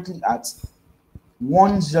currently at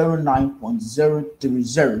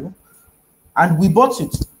 109.030, and we bought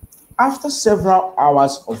it. After several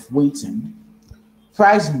hours of waiting,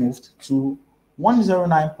 price moved to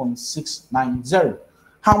 109.690.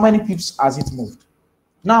 How many pips has it moved?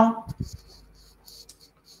 Now,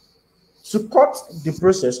 to cut the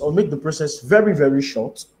process or make the process very, very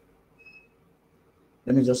short,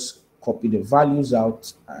 let me just copy the values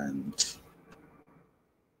out, and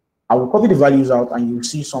I will copy the values out and you'll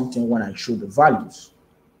see something when I show the values.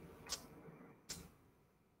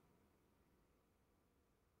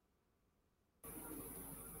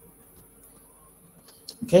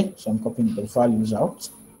 Okay, so I'm copying the values out,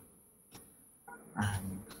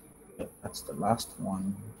 and that's the last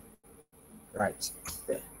one right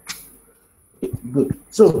there. Okay, good.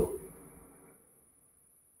 So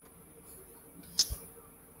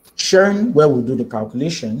sharing where we do the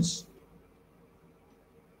calculations.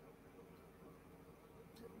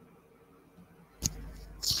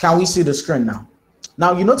 Can we see the screen now?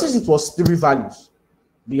 Now you notice it was 3 values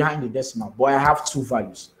behind the decimal, but I have 2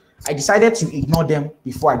 values. I decided to ignore them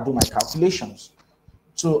before I do my calculations,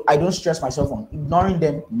 so I don't stress myself on ignoring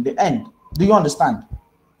them in the end. Do you understand?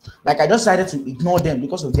 Like, I just decided to ignore them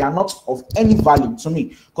because they are not of any value to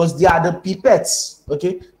me, because they are the pipettes,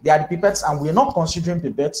 okay? They are the pipettes, and we're not considering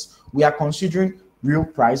pipettes, we are considering real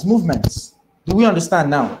price movements. Do we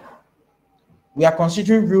understand now? We are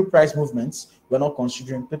considering real price movements, we're not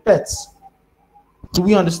considering pipettes. Do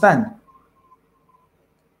we understand?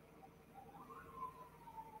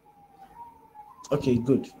 Okay,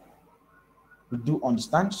 good. We do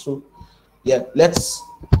understand. So yeah, let's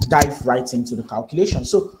dive right into the calculation.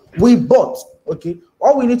 So we bought, okay,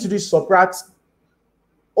 all we need to do is subtract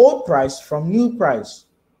old price from new price.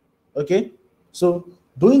 Okay, so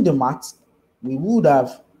doing the math, we would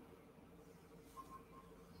have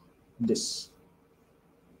this.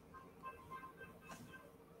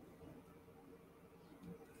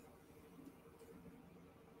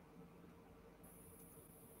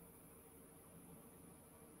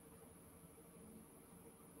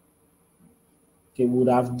 Okay, we would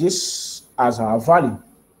have this as our value.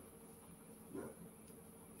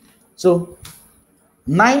 So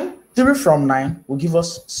 3 from 9 will give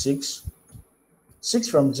us 6. 6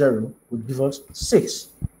 from 0 will give us 6.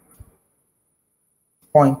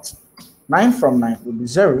 9 from 9 will be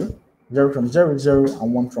 0. 0 from 0, 0,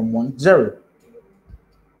 and 1 from 1, 0.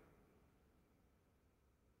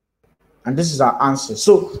 And this is our answer.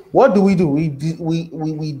 So what do? We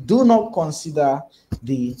do not consider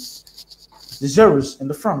the zeros in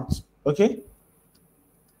the front, okay?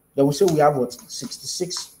 Then we say we have what?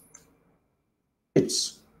 66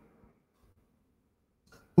 pips.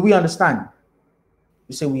 Do we understand?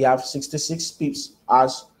 We say we have 66 pips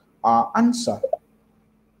as our answer.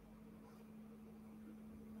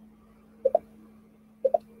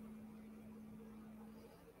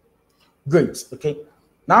 Great, okay?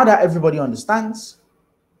 Now that everybody understands,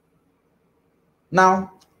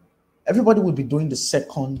 now everybody will be doing the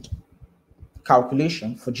second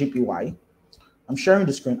calculation for JPY. I'm sharing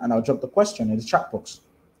the screen and I'll drop the question in the chat box.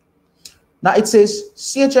 Now it says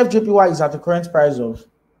CHF is at the current price of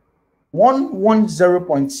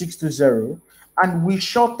 110.620, and we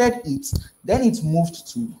shorted it. Then it moved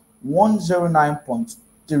to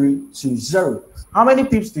 109.320. How many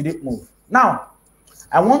pips did it move? Now,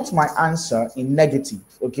 I want my answer in negative.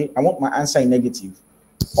 Okay, I want my answer in negative.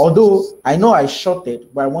 Although I know I shorted,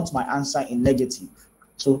 but I want my answer in negative.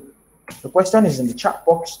 So the question is in the chat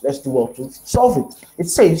box. Let's do well to solve it. It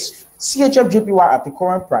says CHF at the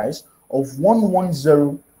current price of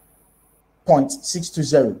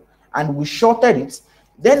 110.620, and we shorted it,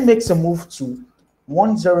 then makes a move to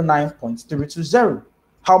 109.320.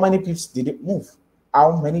 How many pips did it move?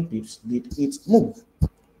 How many pips did it move?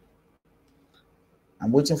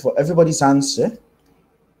 I'm waiting for everybody's answer.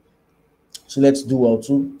 So let's do well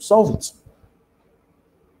to solve it.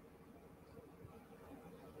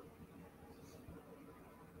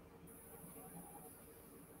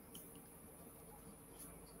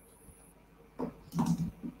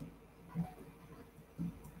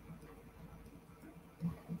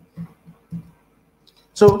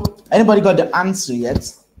 So, anybody got the answer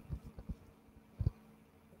yet?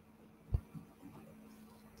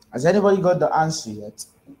 Has anybody got the answer yet?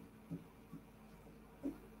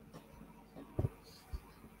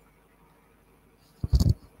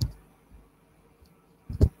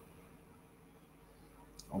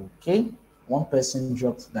 Okay, one person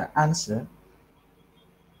dropped the answer.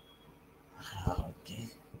 Okay.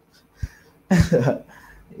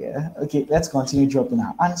 Yeah, okay, let's continue dropping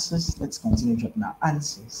our answers.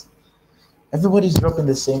 Everybody's dropping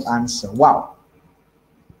the same answer. Wow.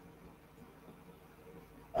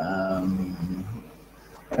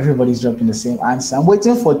 Everybody's dropping the same answer. I'm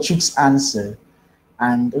waiting for Chuk's answer.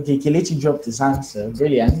 And okay, Kelechi dropped his answer.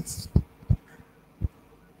 Brilliant.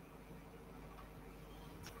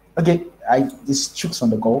 Okay, this Chuk's on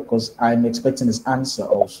the call because I'm expecting his answer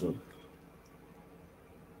also.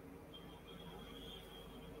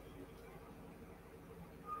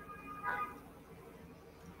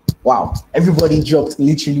 Wow, everybody dropped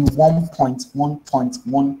literally 1 point.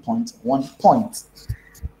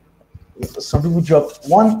 Some people dropped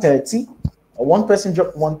 130, or one person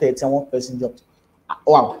dropped 130 and one person dropped,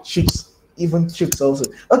 wow, Chicks, even Chicks also.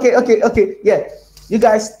 Okay, yeah. You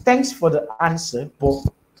guys, thanks for the answer, but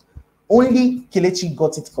only Kelechi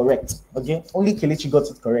got it correct, okay? Only Kelechi got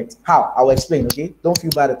it correct. How? I'll explain, okay? Don't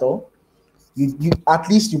feel bad at all. You at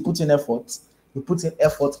least you put in effort. You put in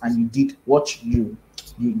effort and you did what you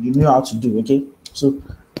knew how to do, okay? So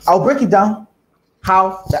I'll break it down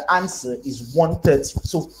how the answer is 130.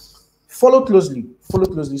 So follow closely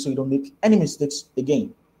so you don't make any mistakes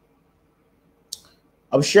again.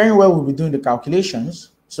 I'll be sharing where we'll be doing the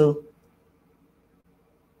calculations. So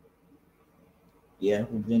yeah,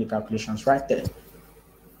 we'll be doing the calculations right there.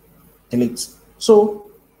 Delete.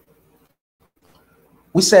 So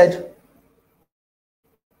we said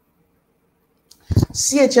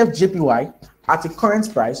CHF at a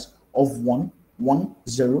current price of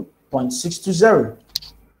 110.620.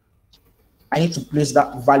 I need to place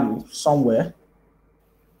that value somewhere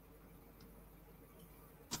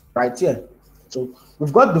right here. So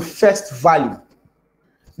we've got the first value.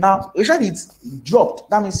 Now, usually it's dropped.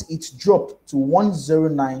 That means it's dropped to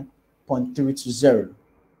 109.320.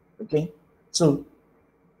 Okay, so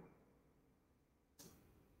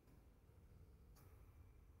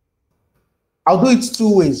I'll do it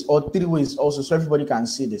 2 ways or 3 ways also so everybody can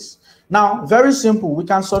see this. Now, very simple. We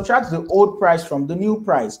can subtract the old price from the new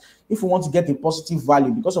price if we want to get a positive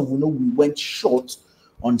value because we know we went short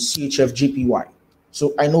on CHF.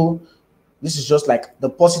 So I know this is just like the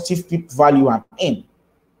positive pip value I'm in.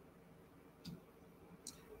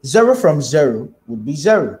 0 from 0 would be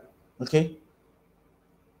 0. Okay.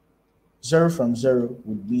 0 from 0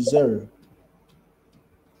 would be 0.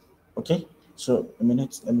 Okay. So a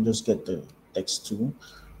minute. Let me just get the text 2.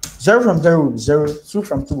 0 from 0 would be 0. 2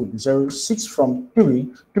 from 2 would be 0. 6 from 3.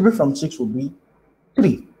 3 from 6 would be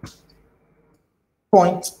 3.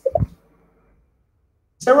 Point.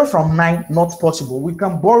 0 from 9, not possible. We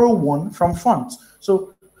can borrow 1 from front.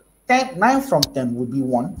 So 9 from 10 would be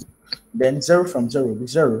 1. Then 0 from 0 would be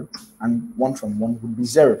 0. And 1 from 1 would be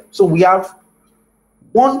 0. So we have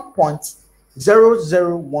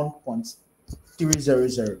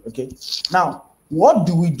 1.001.300. Okay. Now, what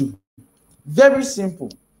do we do? Very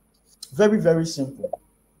simple. Very, very simple.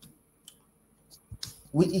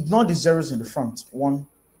 We ignore the zeros in the front.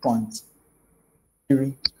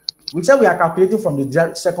 1.3. We said we are calculating from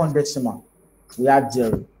the second decimal. We add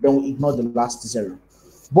 0. Then we ignore the last 0.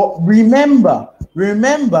 But remember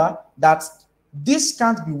that this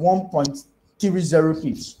can't be 1.30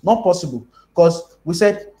 pips. Not possible. Because we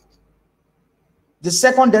said The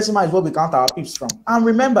second decimal is what we count our pips from. And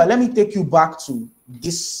remember, let me take you back to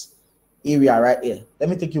this area right here. Let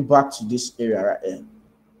me take you back to this area right here.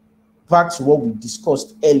 Back to what we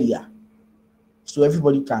discussed earlier. So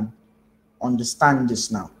everybody can understand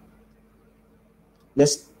this now.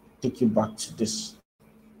 Let's take you back to this.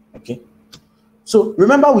 Okay. So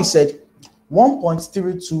remember we said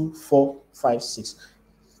 1.32456.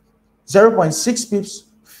 0.6 pips,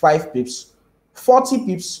 5 pips, 40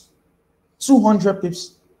 pips, 200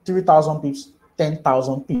 pips, 3,000 pips,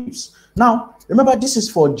 10,000 pips. Now, remember, this is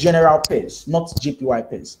for general pairs, not JPY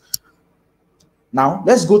pairs. Now,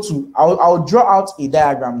 let's go to, I'll draw out a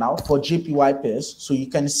diagram now for JPY pairs so you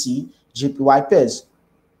can see JPY pairs.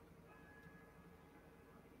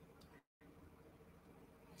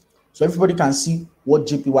 So everybody can see what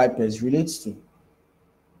JPY pairs relates to.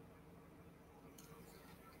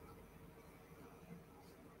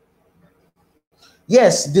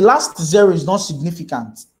 Yes, the last zero is not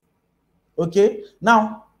significant. Okay,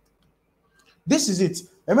 now this is it.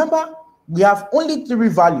 Remember, we have only 3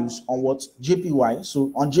 values on what JPY.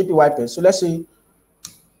 So on JPY pairs, so let's say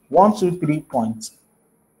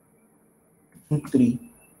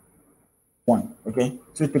 123.231. Okay,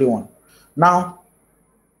 231. Now,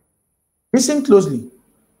 listen closely.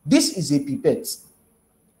 This is a pipette.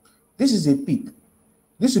 This is a pip.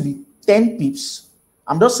 This will be 10 pips.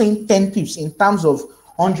 I'm just saying 10 pips in terms of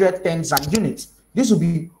 100, tens, and units. This will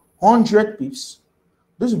be 100 pips.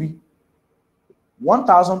 This will be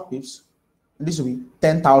 1,000 pips. And this will be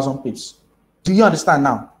 10,000 pips. Do you understand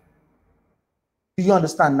now? Do you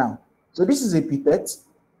understand now? So this is a pipette.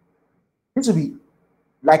 This will be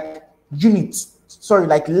like units. Sorry,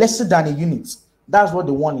 like lesser than a unit. That's what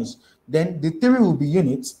the 1 is. Then the 3 will be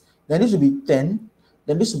units. Then this will be 10.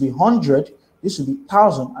 Then this will be 100. This will be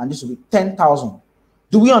 1,000. And this will be 10,000.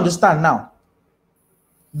 Do we understand now?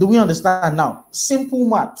 Do we understand now? Simple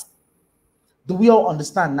math. Do we all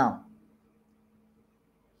understand now?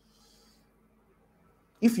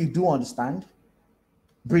 If you do understand,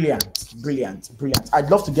 brilliant, brilliant, brilliant.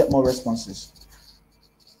 I'd love to get more responses.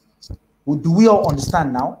 Well, do we all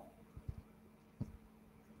understand now?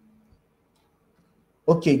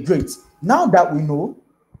 Okay, great. Now that we know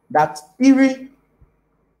that theory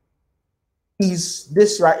is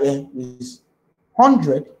this right here, is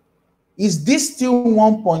 100, is this still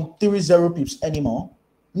 1.30 pips anymore?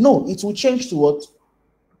 No, it will change to what?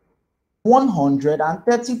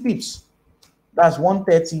 130 pips. That's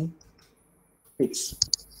 130 pips.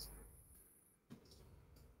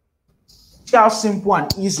 See how simple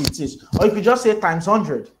and easy it is. Or you could just say times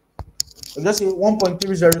 100. Or just say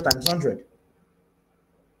 1.30 times 100.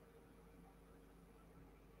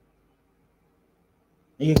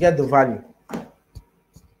 And you get the value.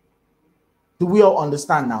 Do we all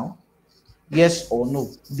understand now? Yes or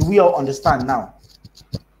no? Do we all understand now?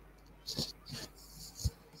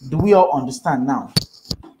 Do we all understand now?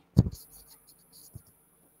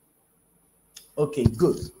 Okay,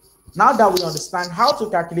 good. Now that we understand how to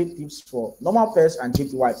calculate pips for normal pairs and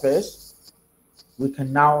JPY pairs, we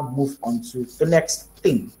can now move on to the next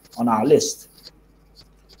thing on our list,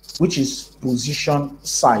 which is position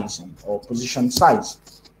sizing or position size.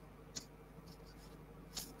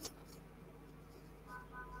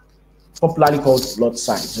 Popularly called lot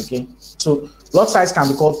size. Okay, so lot size can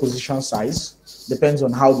be called position size, depends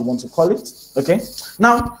on how you want to call it. Okay,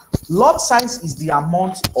 now lot size is the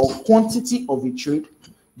amount or quantity of a trade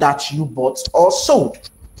that you bought or sold.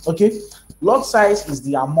 Okay, lot size is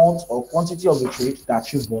the amount or quantity of a trade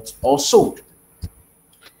that you bought or sold.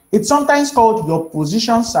 It's sometimes called your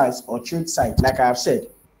position size or trade size, like I have said.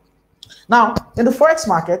 Now, in the forex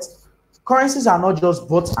market, currencies are not just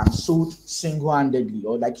bought and sold single-handedly,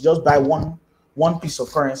 or like you just buy one piece of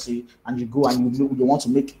currency and you go and you want to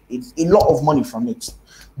make a lot of money from it.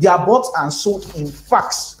 They are bought and sold in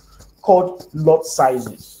facts called lot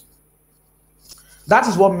sizes. That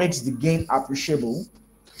is what makes the gain appreciable.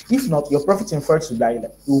 If not, your profit in forex would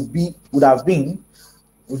have been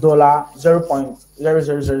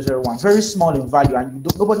 $0.00001, very small in value, and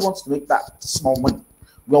nobody wants to make that small money.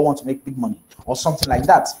 We all want to make big money or something like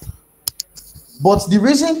that. But the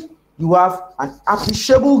reason you have an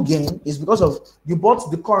appreciable gain is because of you bought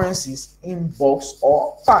the currencies in bulks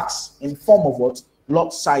or packs in form of what?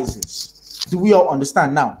 Lot sizes. Do we all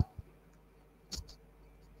understand now?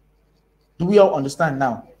 Do we all understand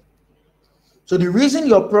now? So the reason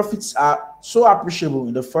your profits are so appreciable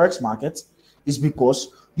in the forex market is because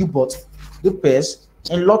you bought the pairs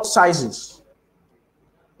in lot sizes.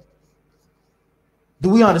 Do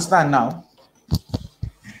we understand now?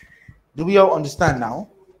 Do we all understand now?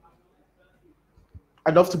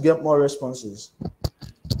 I'd love to get more responses.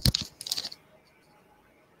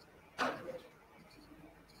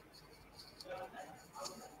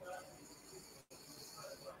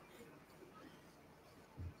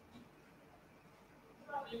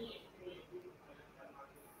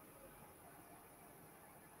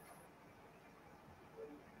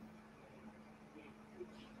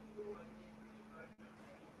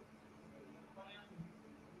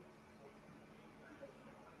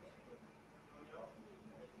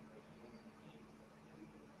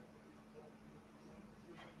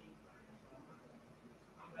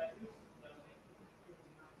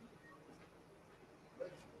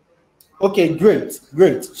 Okay, great.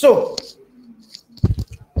 So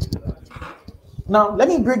now let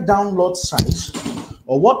me break down lot size,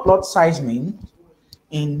 or what lot size mean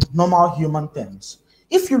in normal human terms.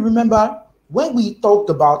 If you remember, when we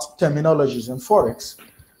talked about terminologies in forex,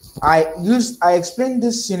 I explained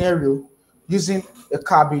this scenario using a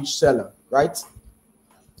cabbage seller, right?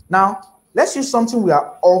 Now let's use something we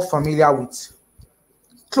are all familiar with: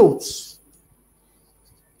 clothes.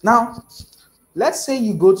 Now let's say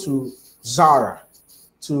you go to Zara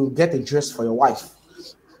to get a dress for your wife,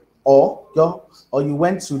 or you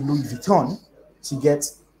went to Louis Vuitton to get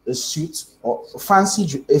a suit, or a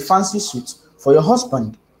fancy suit for your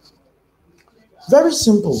husband. Very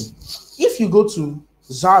simple. If you go to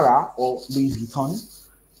Zara or Louis Vuitton,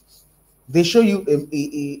 they show you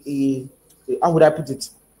how would I put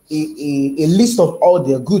it, a list of all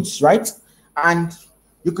their goods, right? And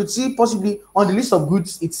you could see possibly on the list of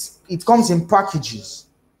goods, it comes in packages.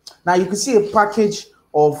 Now you can see a package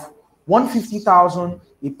of 150,000,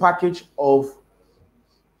 a package of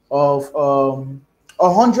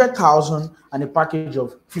 100,000, and a package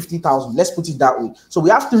of 50,000. Let's put it that way. So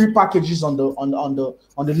we have three packages on the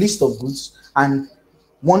list of goods, and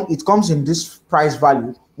one, it comes in this price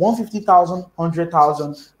value: 150,000,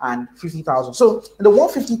 100,000, and 50,000. So in the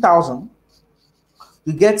 150,000,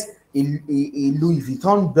 you get a Louis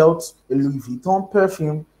Vuitton belt, a Louis Vuitton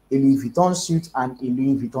perfume, a Louis Vuitton suit, and a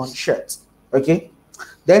Louis Vuitton shirt. Okay.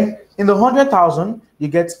 Then in the 100,000, you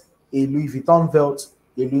get a Louis Vuitton belt,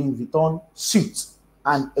 a Louis Vuitton suit,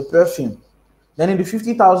 and a perfume. Then in the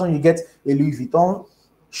 50,000, you get a Louis Vuitton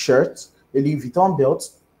shirt, a Louis Vuitton belt,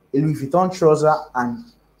 a Louis Vuitton trouser, and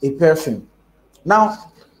a perfume.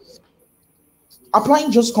 Now,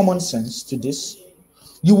 applying just common sense to this,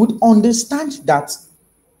 you would understand that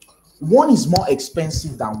one is more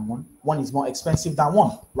expensive than one is more expensive than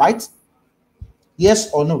one, right?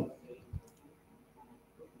 Yes or no?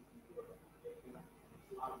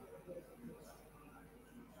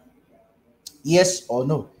 Yes or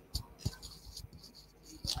no?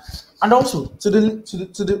 And also to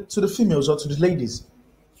the females, or to the ladies,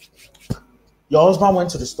 your husband went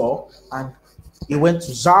to the store and he went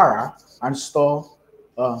to Zara and saw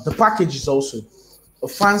the packages also: a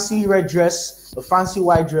fancy red dress, a fancy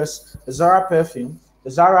white dress, a Zara perfume, a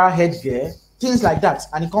Zara headgear, things like that,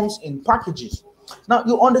 and it comes in packages. Now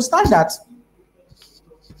you understand that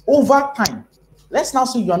over time, let's now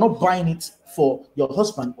say you are not buying it for your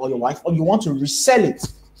husband or your wife, or you want to resell it.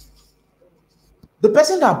 The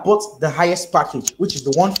person that bought the highest package, which is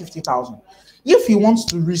the 150,000, if he wants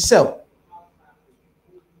to resell,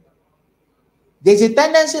 there's a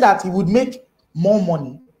tendency that he would make more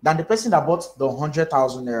money than the person that bought the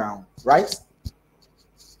 100,000 around, right?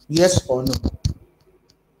 Yes or no?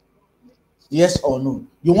 Yes or no?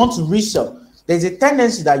 You want to resell, there's a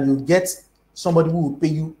tendency that you get somebody who will pay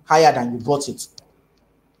you higher than you bought it,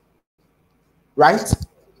 right?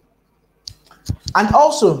 And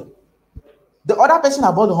also, the other person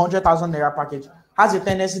that bought the 100,000 naira package has a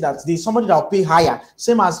tendency that there's somebody that will pay higher,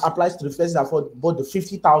 same as applies to the person that bought the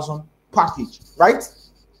 50,000 package, right?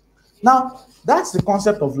 Now, that's the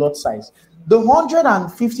concept of lot size. The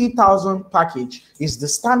 150,000 package is the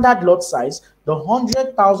standard lot size, the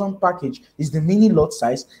 100,000 package is the mini lot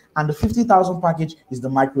size, and the 50,000 package is the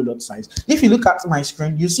micro lot size. If you look at my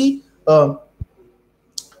screen, you see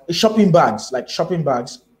shopping bags, like shopping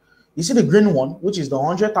bags. You see the green one, which is the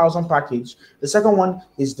 100,000 package. The second one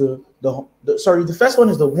is the first one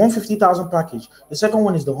is the 150,000 package. The second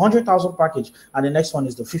one is the 100,000 package, and the next one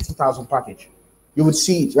is the 50,000 package. You would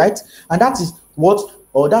see it, right? And that is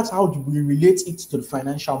that's how we relate it to the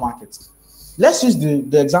financial market. Let's use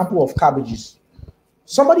the example of cabbages.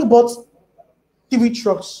 Somebody bought three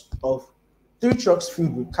trucks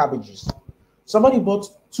filled with cabbages. Somebody bought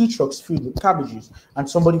 2 trucks filled with cabbages, and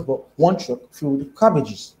somebody bought 1 truck filled with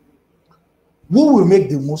cabbages. Who will make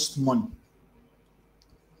the most money?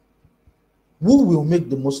 Who will make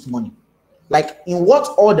the most money? Like, in what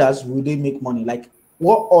orders will they make money? Like,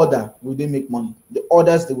 what order will they make money? The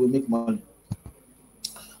orders they will make money.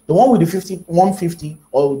 The one with the 150,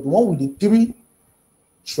 or the one with the 3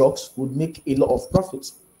 trucks would make a lot of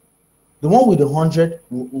profits. The one with the 100,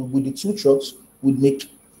 with the 2 trucks, would make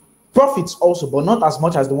profits also, but not as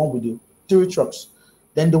much as the one with the 3 trucks.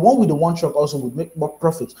 Then the one with the 1 truck also would make more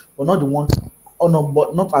profits, but not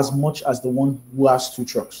not as much as the one who has 2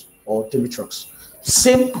 trucks or 3 trucks.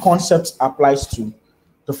 Same concept applies to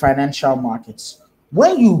the financial markets.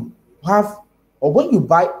 When you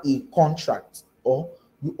buy a contract, or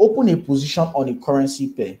you open a position on a currency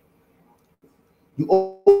pair,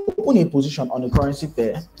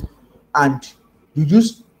 and you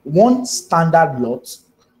use one standard lot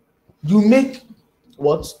you make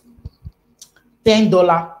what?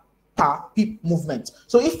 $10 per pip movement.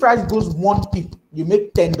 So if price goes 1 pip, you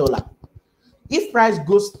make $10. If price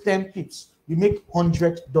goes 10 pips, you make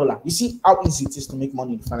 $100. You see how easy it is to make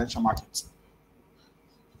money in the financial market.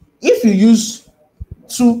 If you use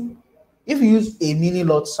a mini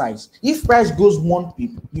lot size, if price goes 1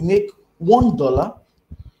 pip, you make $1.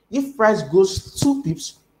 If price goes 2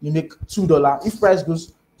 pips, you make $2. If price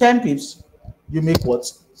goes 10 pips, you make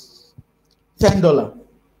what? $10.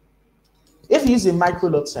 If you use a micro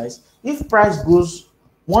lot size, if price goes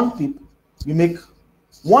 1 pip, you make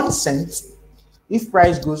 1 cent. If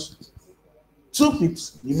price goes 2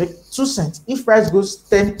 pips, you make 2 cents. If price goes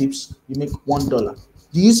 10 pips, you make $1.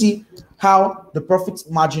 Do you see how the profit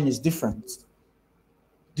margin is different?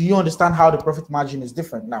 Do you understand how the profit margin is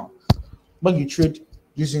different now when you trade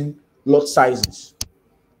using lot sizes?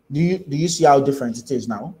 Do you see how different it is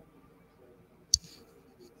now?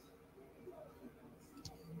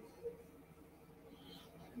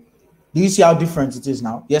 Do you see how different it is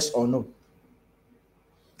now? Yes or no?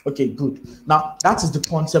 Okay, good. Now, that is the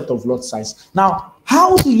concept of lot size. Now,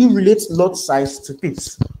 how do you relate lot size to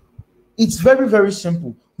pips? It's very, very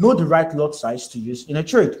simple. Know the right lot size to use in a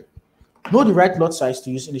trade. Know the right lot size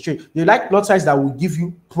to use in a trade. You like lot size that will give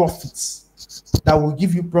you profits. That will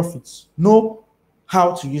give you profits. Know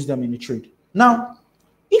how to use them in a trade. Now,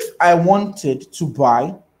 if I wanted to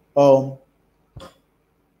buy AUD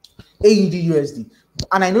USD,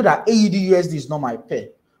 and I know that AUD USD is not my pair,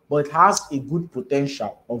 but it has a good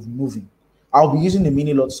potential of moving, I'll be using the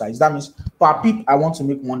mini lot size. That means per pip, I want to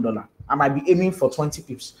make $1. I might be aiming for 20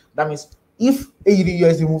 pips. That means if AUD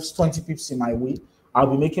USD moves 20 pips in my way, I'll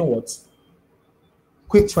be making what?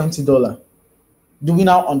 Quick $20. Do we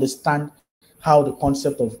now understand how the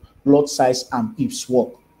concept of lot size and pips work?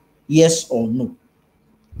 Yes or no?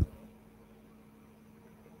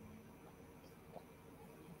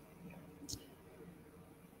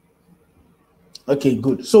 Okay,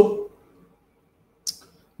 good. So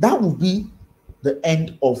that will be the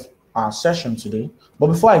end of our session today. But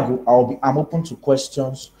before I go, I'm open to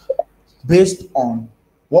questions based on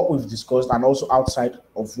what we've discussed and also outside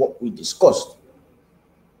of what we discussed.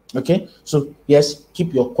 Okay, so yes,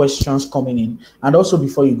 keep your questions coming in. And also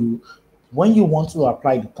before you go, when you want to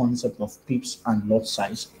apply the concept of pips and lot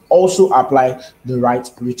size, also apply the right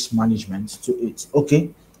risk management to it. Okay,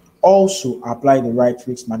 also apply the right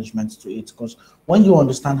risk management to it, because when you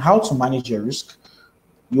understand how to manage your risk,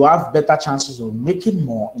 you have better chances of making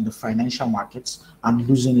more in the financial markets and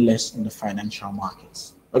losing less in the financial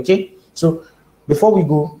markets. Okay, so before we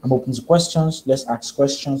go, I'm open to questions. Let's ask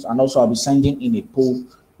questions, and also I'll be sending in a poll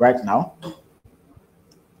right now.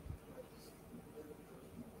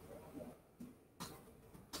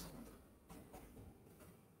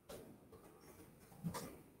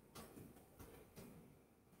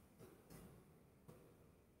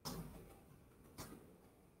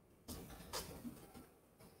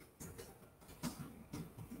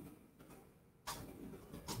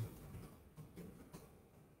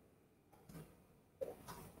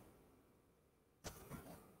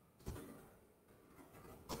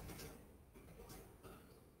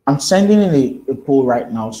 I'm sending in a poll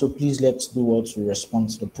right now, so please let's do what to respond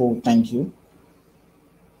to the poll. Thank you.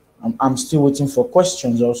 I'm still waiting for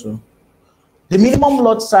questions also. The minimum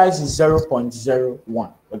lot size is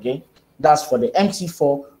 0.01. Okay, that's for the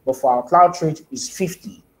MT4, but for our cloud trade is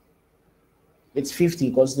 50. It's 50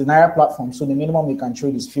 because the Naira platform, so the minimum we can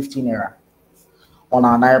trade is 15 Naira on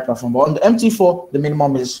our Naira platform. But on the MT4, the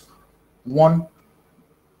minimum is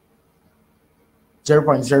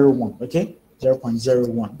 0.01. Okay,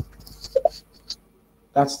 0.01.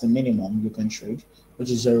 That's the minimum you can trade,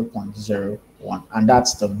 which is 0.01, and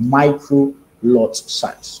that's the micro lot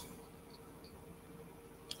size.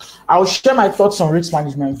 I'll share my thoughts on risk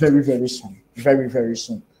management very, very soon. Very, very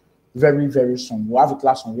soon. Very, very soon. We'll have a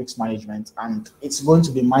class on risk management, and it's going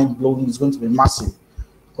to be mind-blowing. It's going to be massive,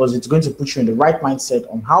 because it's going to put you in the right mindset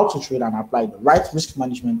on how to trade and apply the right risk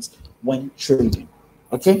management when trading.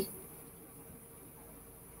 Okay?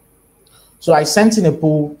 So I sent in a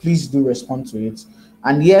poll. Please do respond to it.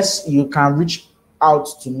 And yes, you can reach out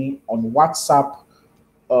to me on WhatsApp.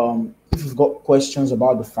 If you've got questions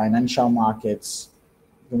about the financial markets,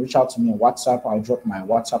 you can reach out to me on WhatsApp. I'll drop my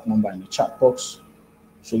WhatsApp number in the chat box,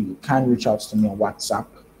 so you can reach out to me on WhatsApp.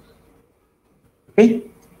 Okay,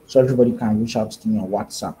 so everybody can reach out to me on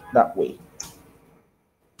WhatsApp that way.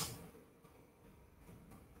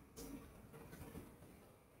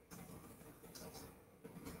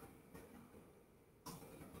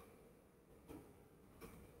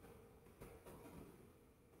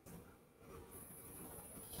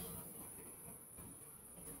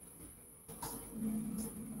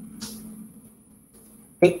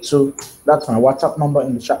 Okay, so that's my WhatsApp number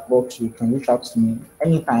in the chat box. You can reach out to me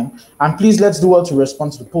anytime. And please, let's do well to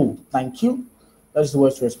respond to the poll. Thank you. Let's do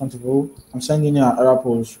well to respond to the poll. I'm sending you other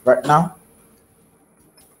polls right now.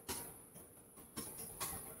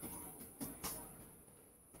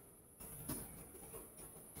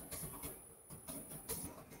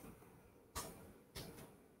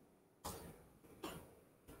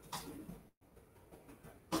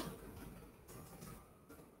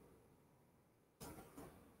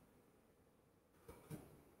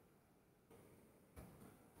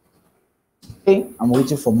 Okay, I'm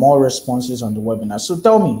waiting for more responses on the webinar. So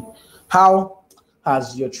tell me, how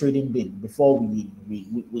has your trading been before we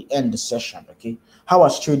end the session? Okay, how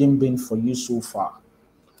has trading been for you so far?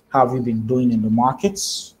 How have you been doing in the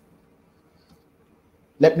markets?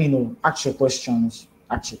 Let me know. Ask your questions.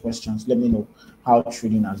 Ask your questions. Let me know how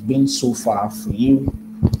trading has been so far for you.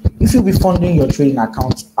 If you'll be funding your trading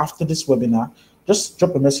account after this webinar, just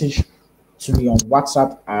drop a message to me on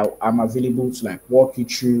WhatsApp. I'm available to like walk you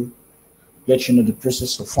through, let you know the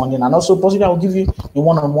process of funding, and also possibly I'll give you a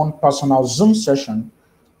one-on-one personal Zoom session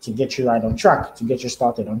to get you right on track, to get you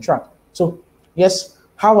started on track. So yes,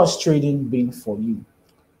 how has trading been for you?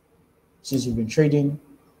 Since you've been trading,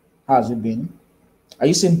 how has it been? Are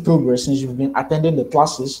you seeing progress since you've been attending the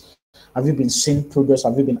classes? Have you been seeing progress?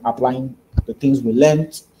 Have you been applying the things we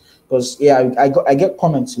learned? Because yeah, I get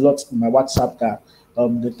comments a lot in my WhatsApp that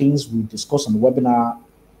the things we discuss on the webinar,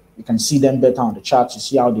 you can see them better on the chart. You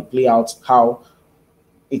see how they play out, how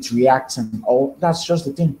it reacts, and all. That's just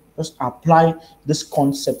the thing. Just apply these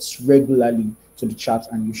concepts regularly to the chart,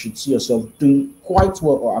 and you should see yourself doing quite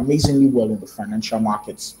well or amazingly well in the financial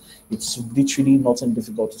markets. It's literally nothing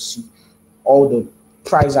difficult to see all the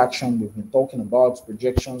price action we've been talking about,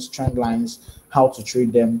 projections, trend lines, how to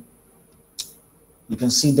trade them. You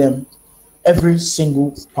can see them every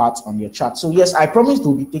single part on your chart. So yes, I promised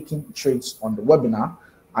we'll be taking trades on the webinar.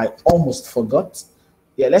 I almost forgot.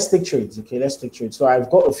 Yeah, let's take trades. Okay, let's take trades. So I've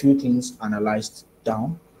got a few things analyzed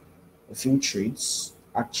down, a few trades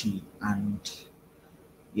actually, and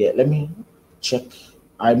yeah, let me check.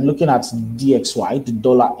 I'm looking at DXY, the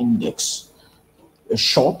dollar index, a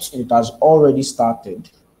short. It has already started.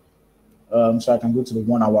 So I can go to the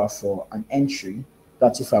 1 hour for an entry.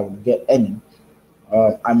 That's if I would get any.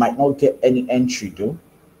 I might not get any entry though.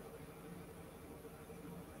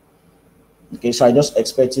 Okay, so I just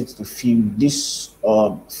expect it to fill this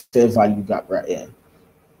fair value gap right here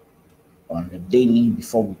on the daily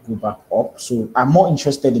before we go back up. So I'm more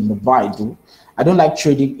interested in the buy though. I don't like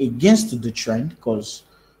trading against the trend because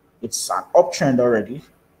it's an uptrend already.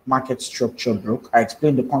 Market structure broke. I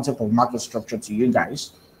explained the concept of market structure to you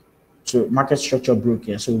guys. So market structure broke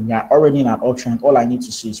here. So we are already in an uptrend. All I need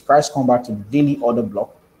to see is price come back to the daily order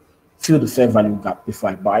block, fill the fair value gap before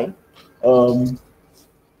I buy.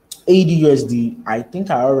 AUD, I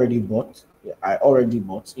think I already bought. Yeah, I already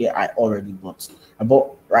bought. Yeah, I already bought. I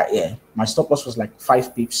bought right here. My stop loss was like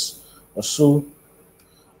 5 pips or so.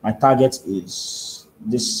 My target is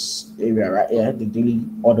this area right here, the daily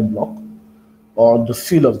order block, or the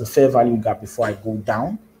fill of the fair value gap before I go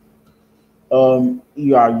down.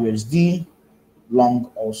 USD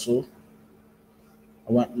long also.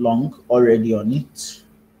 I went long already on it.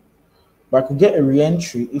 But I could get a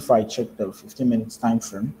re-entry if I check the 15 minutes time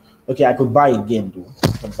frame. Okay, I could buy again though.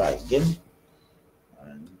 I could buy again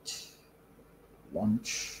and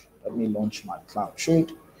launch. Let me launch my cloud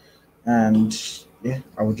trade, and yeah,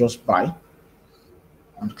 I will just buy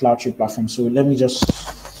on the cloud trade platform. So let me just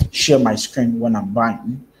share my screen when I'm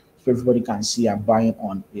buying, so everybody can see I'm buying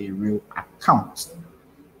on a real account.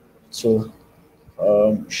 So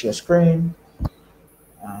share screen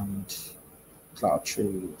and cloud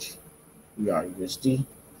trade USD.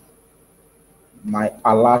 My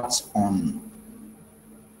alert on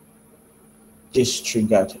this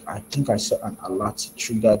triggered. I think I saw an alert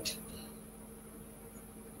triggered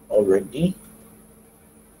already.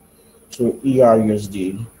 So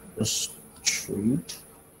ERUSD, just trade.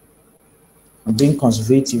 I'm being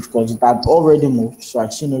conservative because it had already moved, so I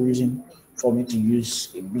see no reason for me to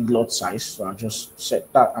use a big lot size. So I just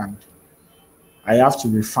set that, and I have to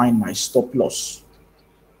refine my stop loss.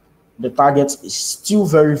 The target is still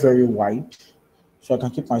very, very wide, so I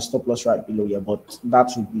can keep my stop loss right below here, but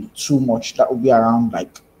that would be too much. That would be around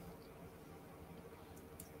like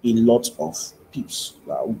a lot of pips.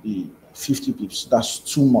 That would be 50 pips. That's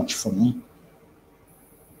too much for me.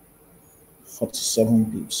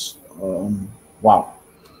 47 pips. Wow.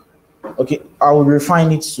 Okay, I will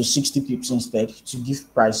refine it to 60 pips instead to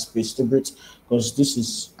give price space to break, because this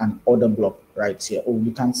is an order block right here. Oh,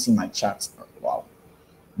 you can't see my chart. Wow.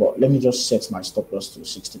 But let me just set my stop loss to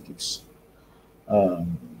 60 pips.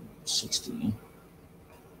 um 60.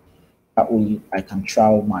 That way I can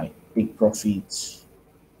trial my take profit.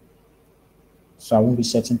 So I won't be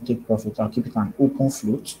setting take profit. I'll keep it an open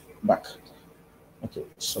float back. Okay,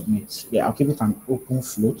 submit. Yeah, I'll keep it an open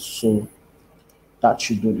float. So that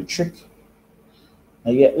should do the trick.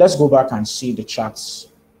 Now, yeah, let's go back and see the charts.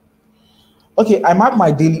 Okay, I mark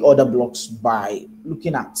my daily order blocks by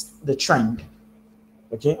looking at the trend.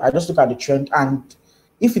 Okay, I just look at the trend, and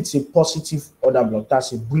if it's a positive order block,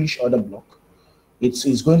 that's a bullish order block.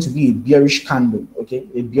 It's going to be a bearish candle. Okay,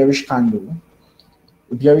 a bearish candle.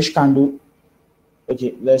 A bearish candle.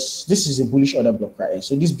 Okay, this is a bullish order block right here.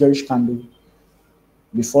 So this bearish candle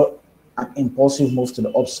before an impulsive move to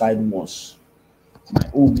the upside was my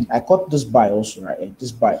OB. I caught this buy also right here.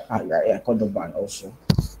 This buy right here, I caught the buy also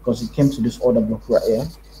because it came to this order block right here.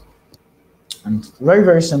 And very,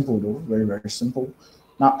 very simple though. Very, very simple.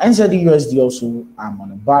 Now NZD/USD also I'm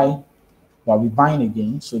on a buy, but we're buying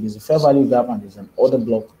again. So there's a fair value gap and there's an order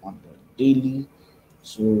block on the daily.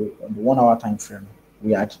 So on the 1 hour time frame,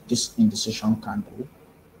 we had this indecision candle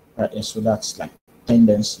right here. So that's like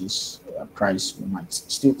tendencies price. We might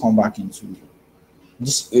still come back into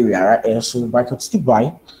this area right here. So I could still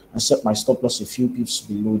buy and set my stop loss a few pips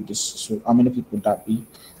below this. So how many people would that be?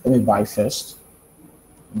 Let me buy first.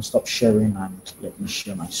 Let me stop sharing and let me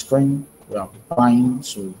share my screen. We are buying.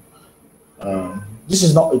 So this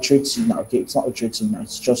is not a trade signal. Okay, it's not a trade signal.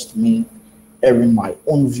 It's just me airing my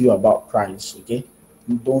own view about price. Okay,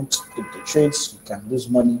 you don't take the trades, you can lose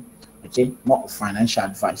money. Okay, not financial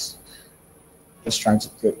advice. Just trying to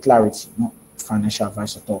create clarity, not financial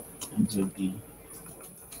advice at all. NZD,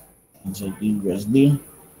 USD,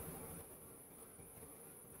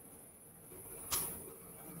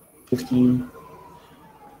 50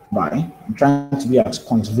 buy. I'm trying to be as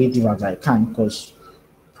conservative as I can because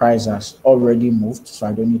price has already moved, so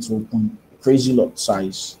I don't need to open crazy lot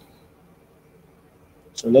size.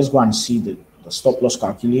 So let's go and see the stop loss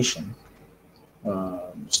calculation.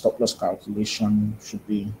 Stop loss calculation should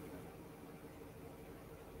be,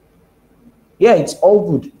 yeah, it's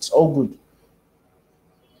all good. It's all good.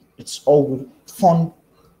 It's all good. Fund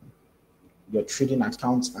your trading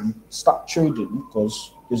accounts and start trading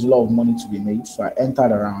because there's a lot of money to be made. So I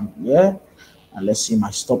entered around here, and let's see,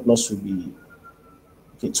 my stop loss will be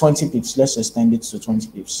okay, 20 pips. Let's extend it to 20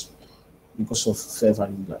 pips because of fair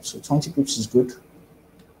value gap. So 20 pips is good.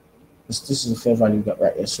 This is a fair value gap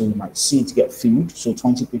right here. So you might see it get filled. So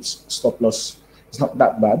 20 pips stop loss is not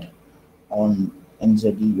that bad on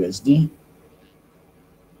NZD/USD.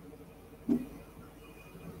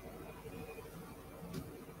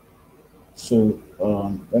 So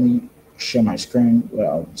let me share my screen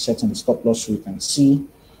where I'll be setting the stop loss so you can see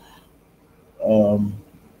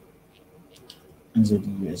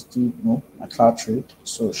NZD/USD, no, my cloud trade.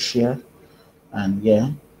 So share, and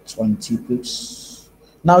yeah, 20 pips.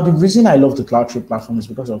 Now the reason I love the cloud trade platform is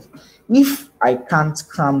because of, if I can't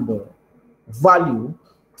cram the value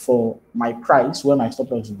for my price where my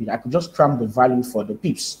stop loss will be, I could just cram the value for the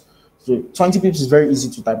pips. So 20 pips is very easy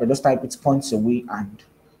to type. I just type it points away and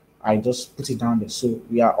I just put it down there. So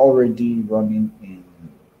we are already running in,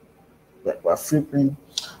 we're flipping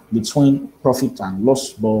between profit and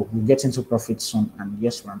loss, but we'll get into profit soon. And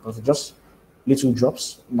yes, we're on profit, just little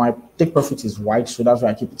drops. My take profit is wide, so that's why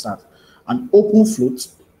I keep it at an open float.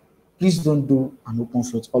 Please don't do an open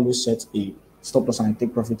float. Always set a stop loss and a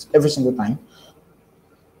take profit every single time.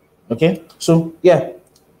 Okay, so yeah,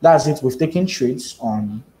 that's it. We've taken trades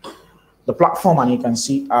on the platform, and you can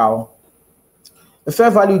see how the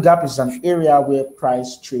fair value gap is an area where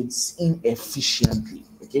price trades inefficiently.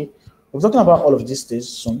 Okay, we're talking about all of these things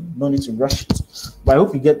soon. No need to rush it, but I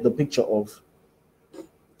hope you get the picture of.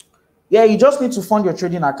 Yeah, you just need to fund your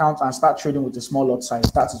trading account and start trading with a small lot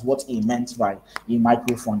size. That is what he meant by a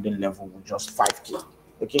micro funding level with just 5K.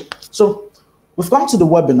 Okay, so we've come to the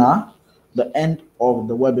webinar, the end of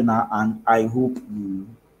the webinar, and I hope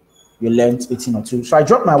you learned 18 or 2. So I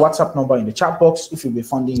dropped my WhatsApp number in the chat box. If you'll be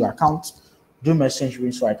funding your account, do message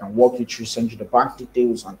me so I can walk you through, send you the bank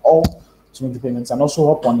details and all to make the payments, and also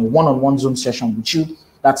hop on a one-on-one Zoom session with you.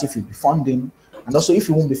 That's if you'll be funding. And also, if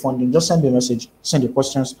you won't be funding, just send me a message, send your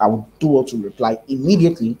questions. I will do all to reply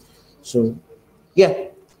immediately. So, yeah,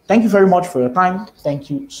 thank you very much for your time. Thank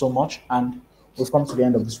you so much. And we've come to the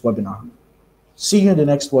end of this webinar. See you in the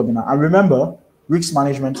next webinar. And remember, risk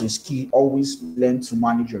management is key. Always learn to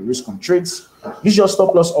manage your risk on trades. Use your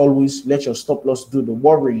stop loss always. Let your stop loss do the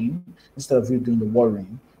worrying instead of you doing the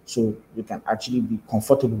worrying, so you can actually be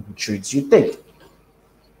comfortable with trades you take.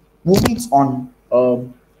 We'll meet on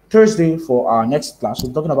Thursday for our next class.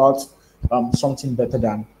 We're talking about something better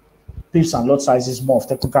than pips and lot sizes, more of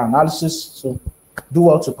technical analysis. So do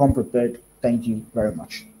well to come prepared. Thank you very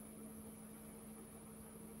much.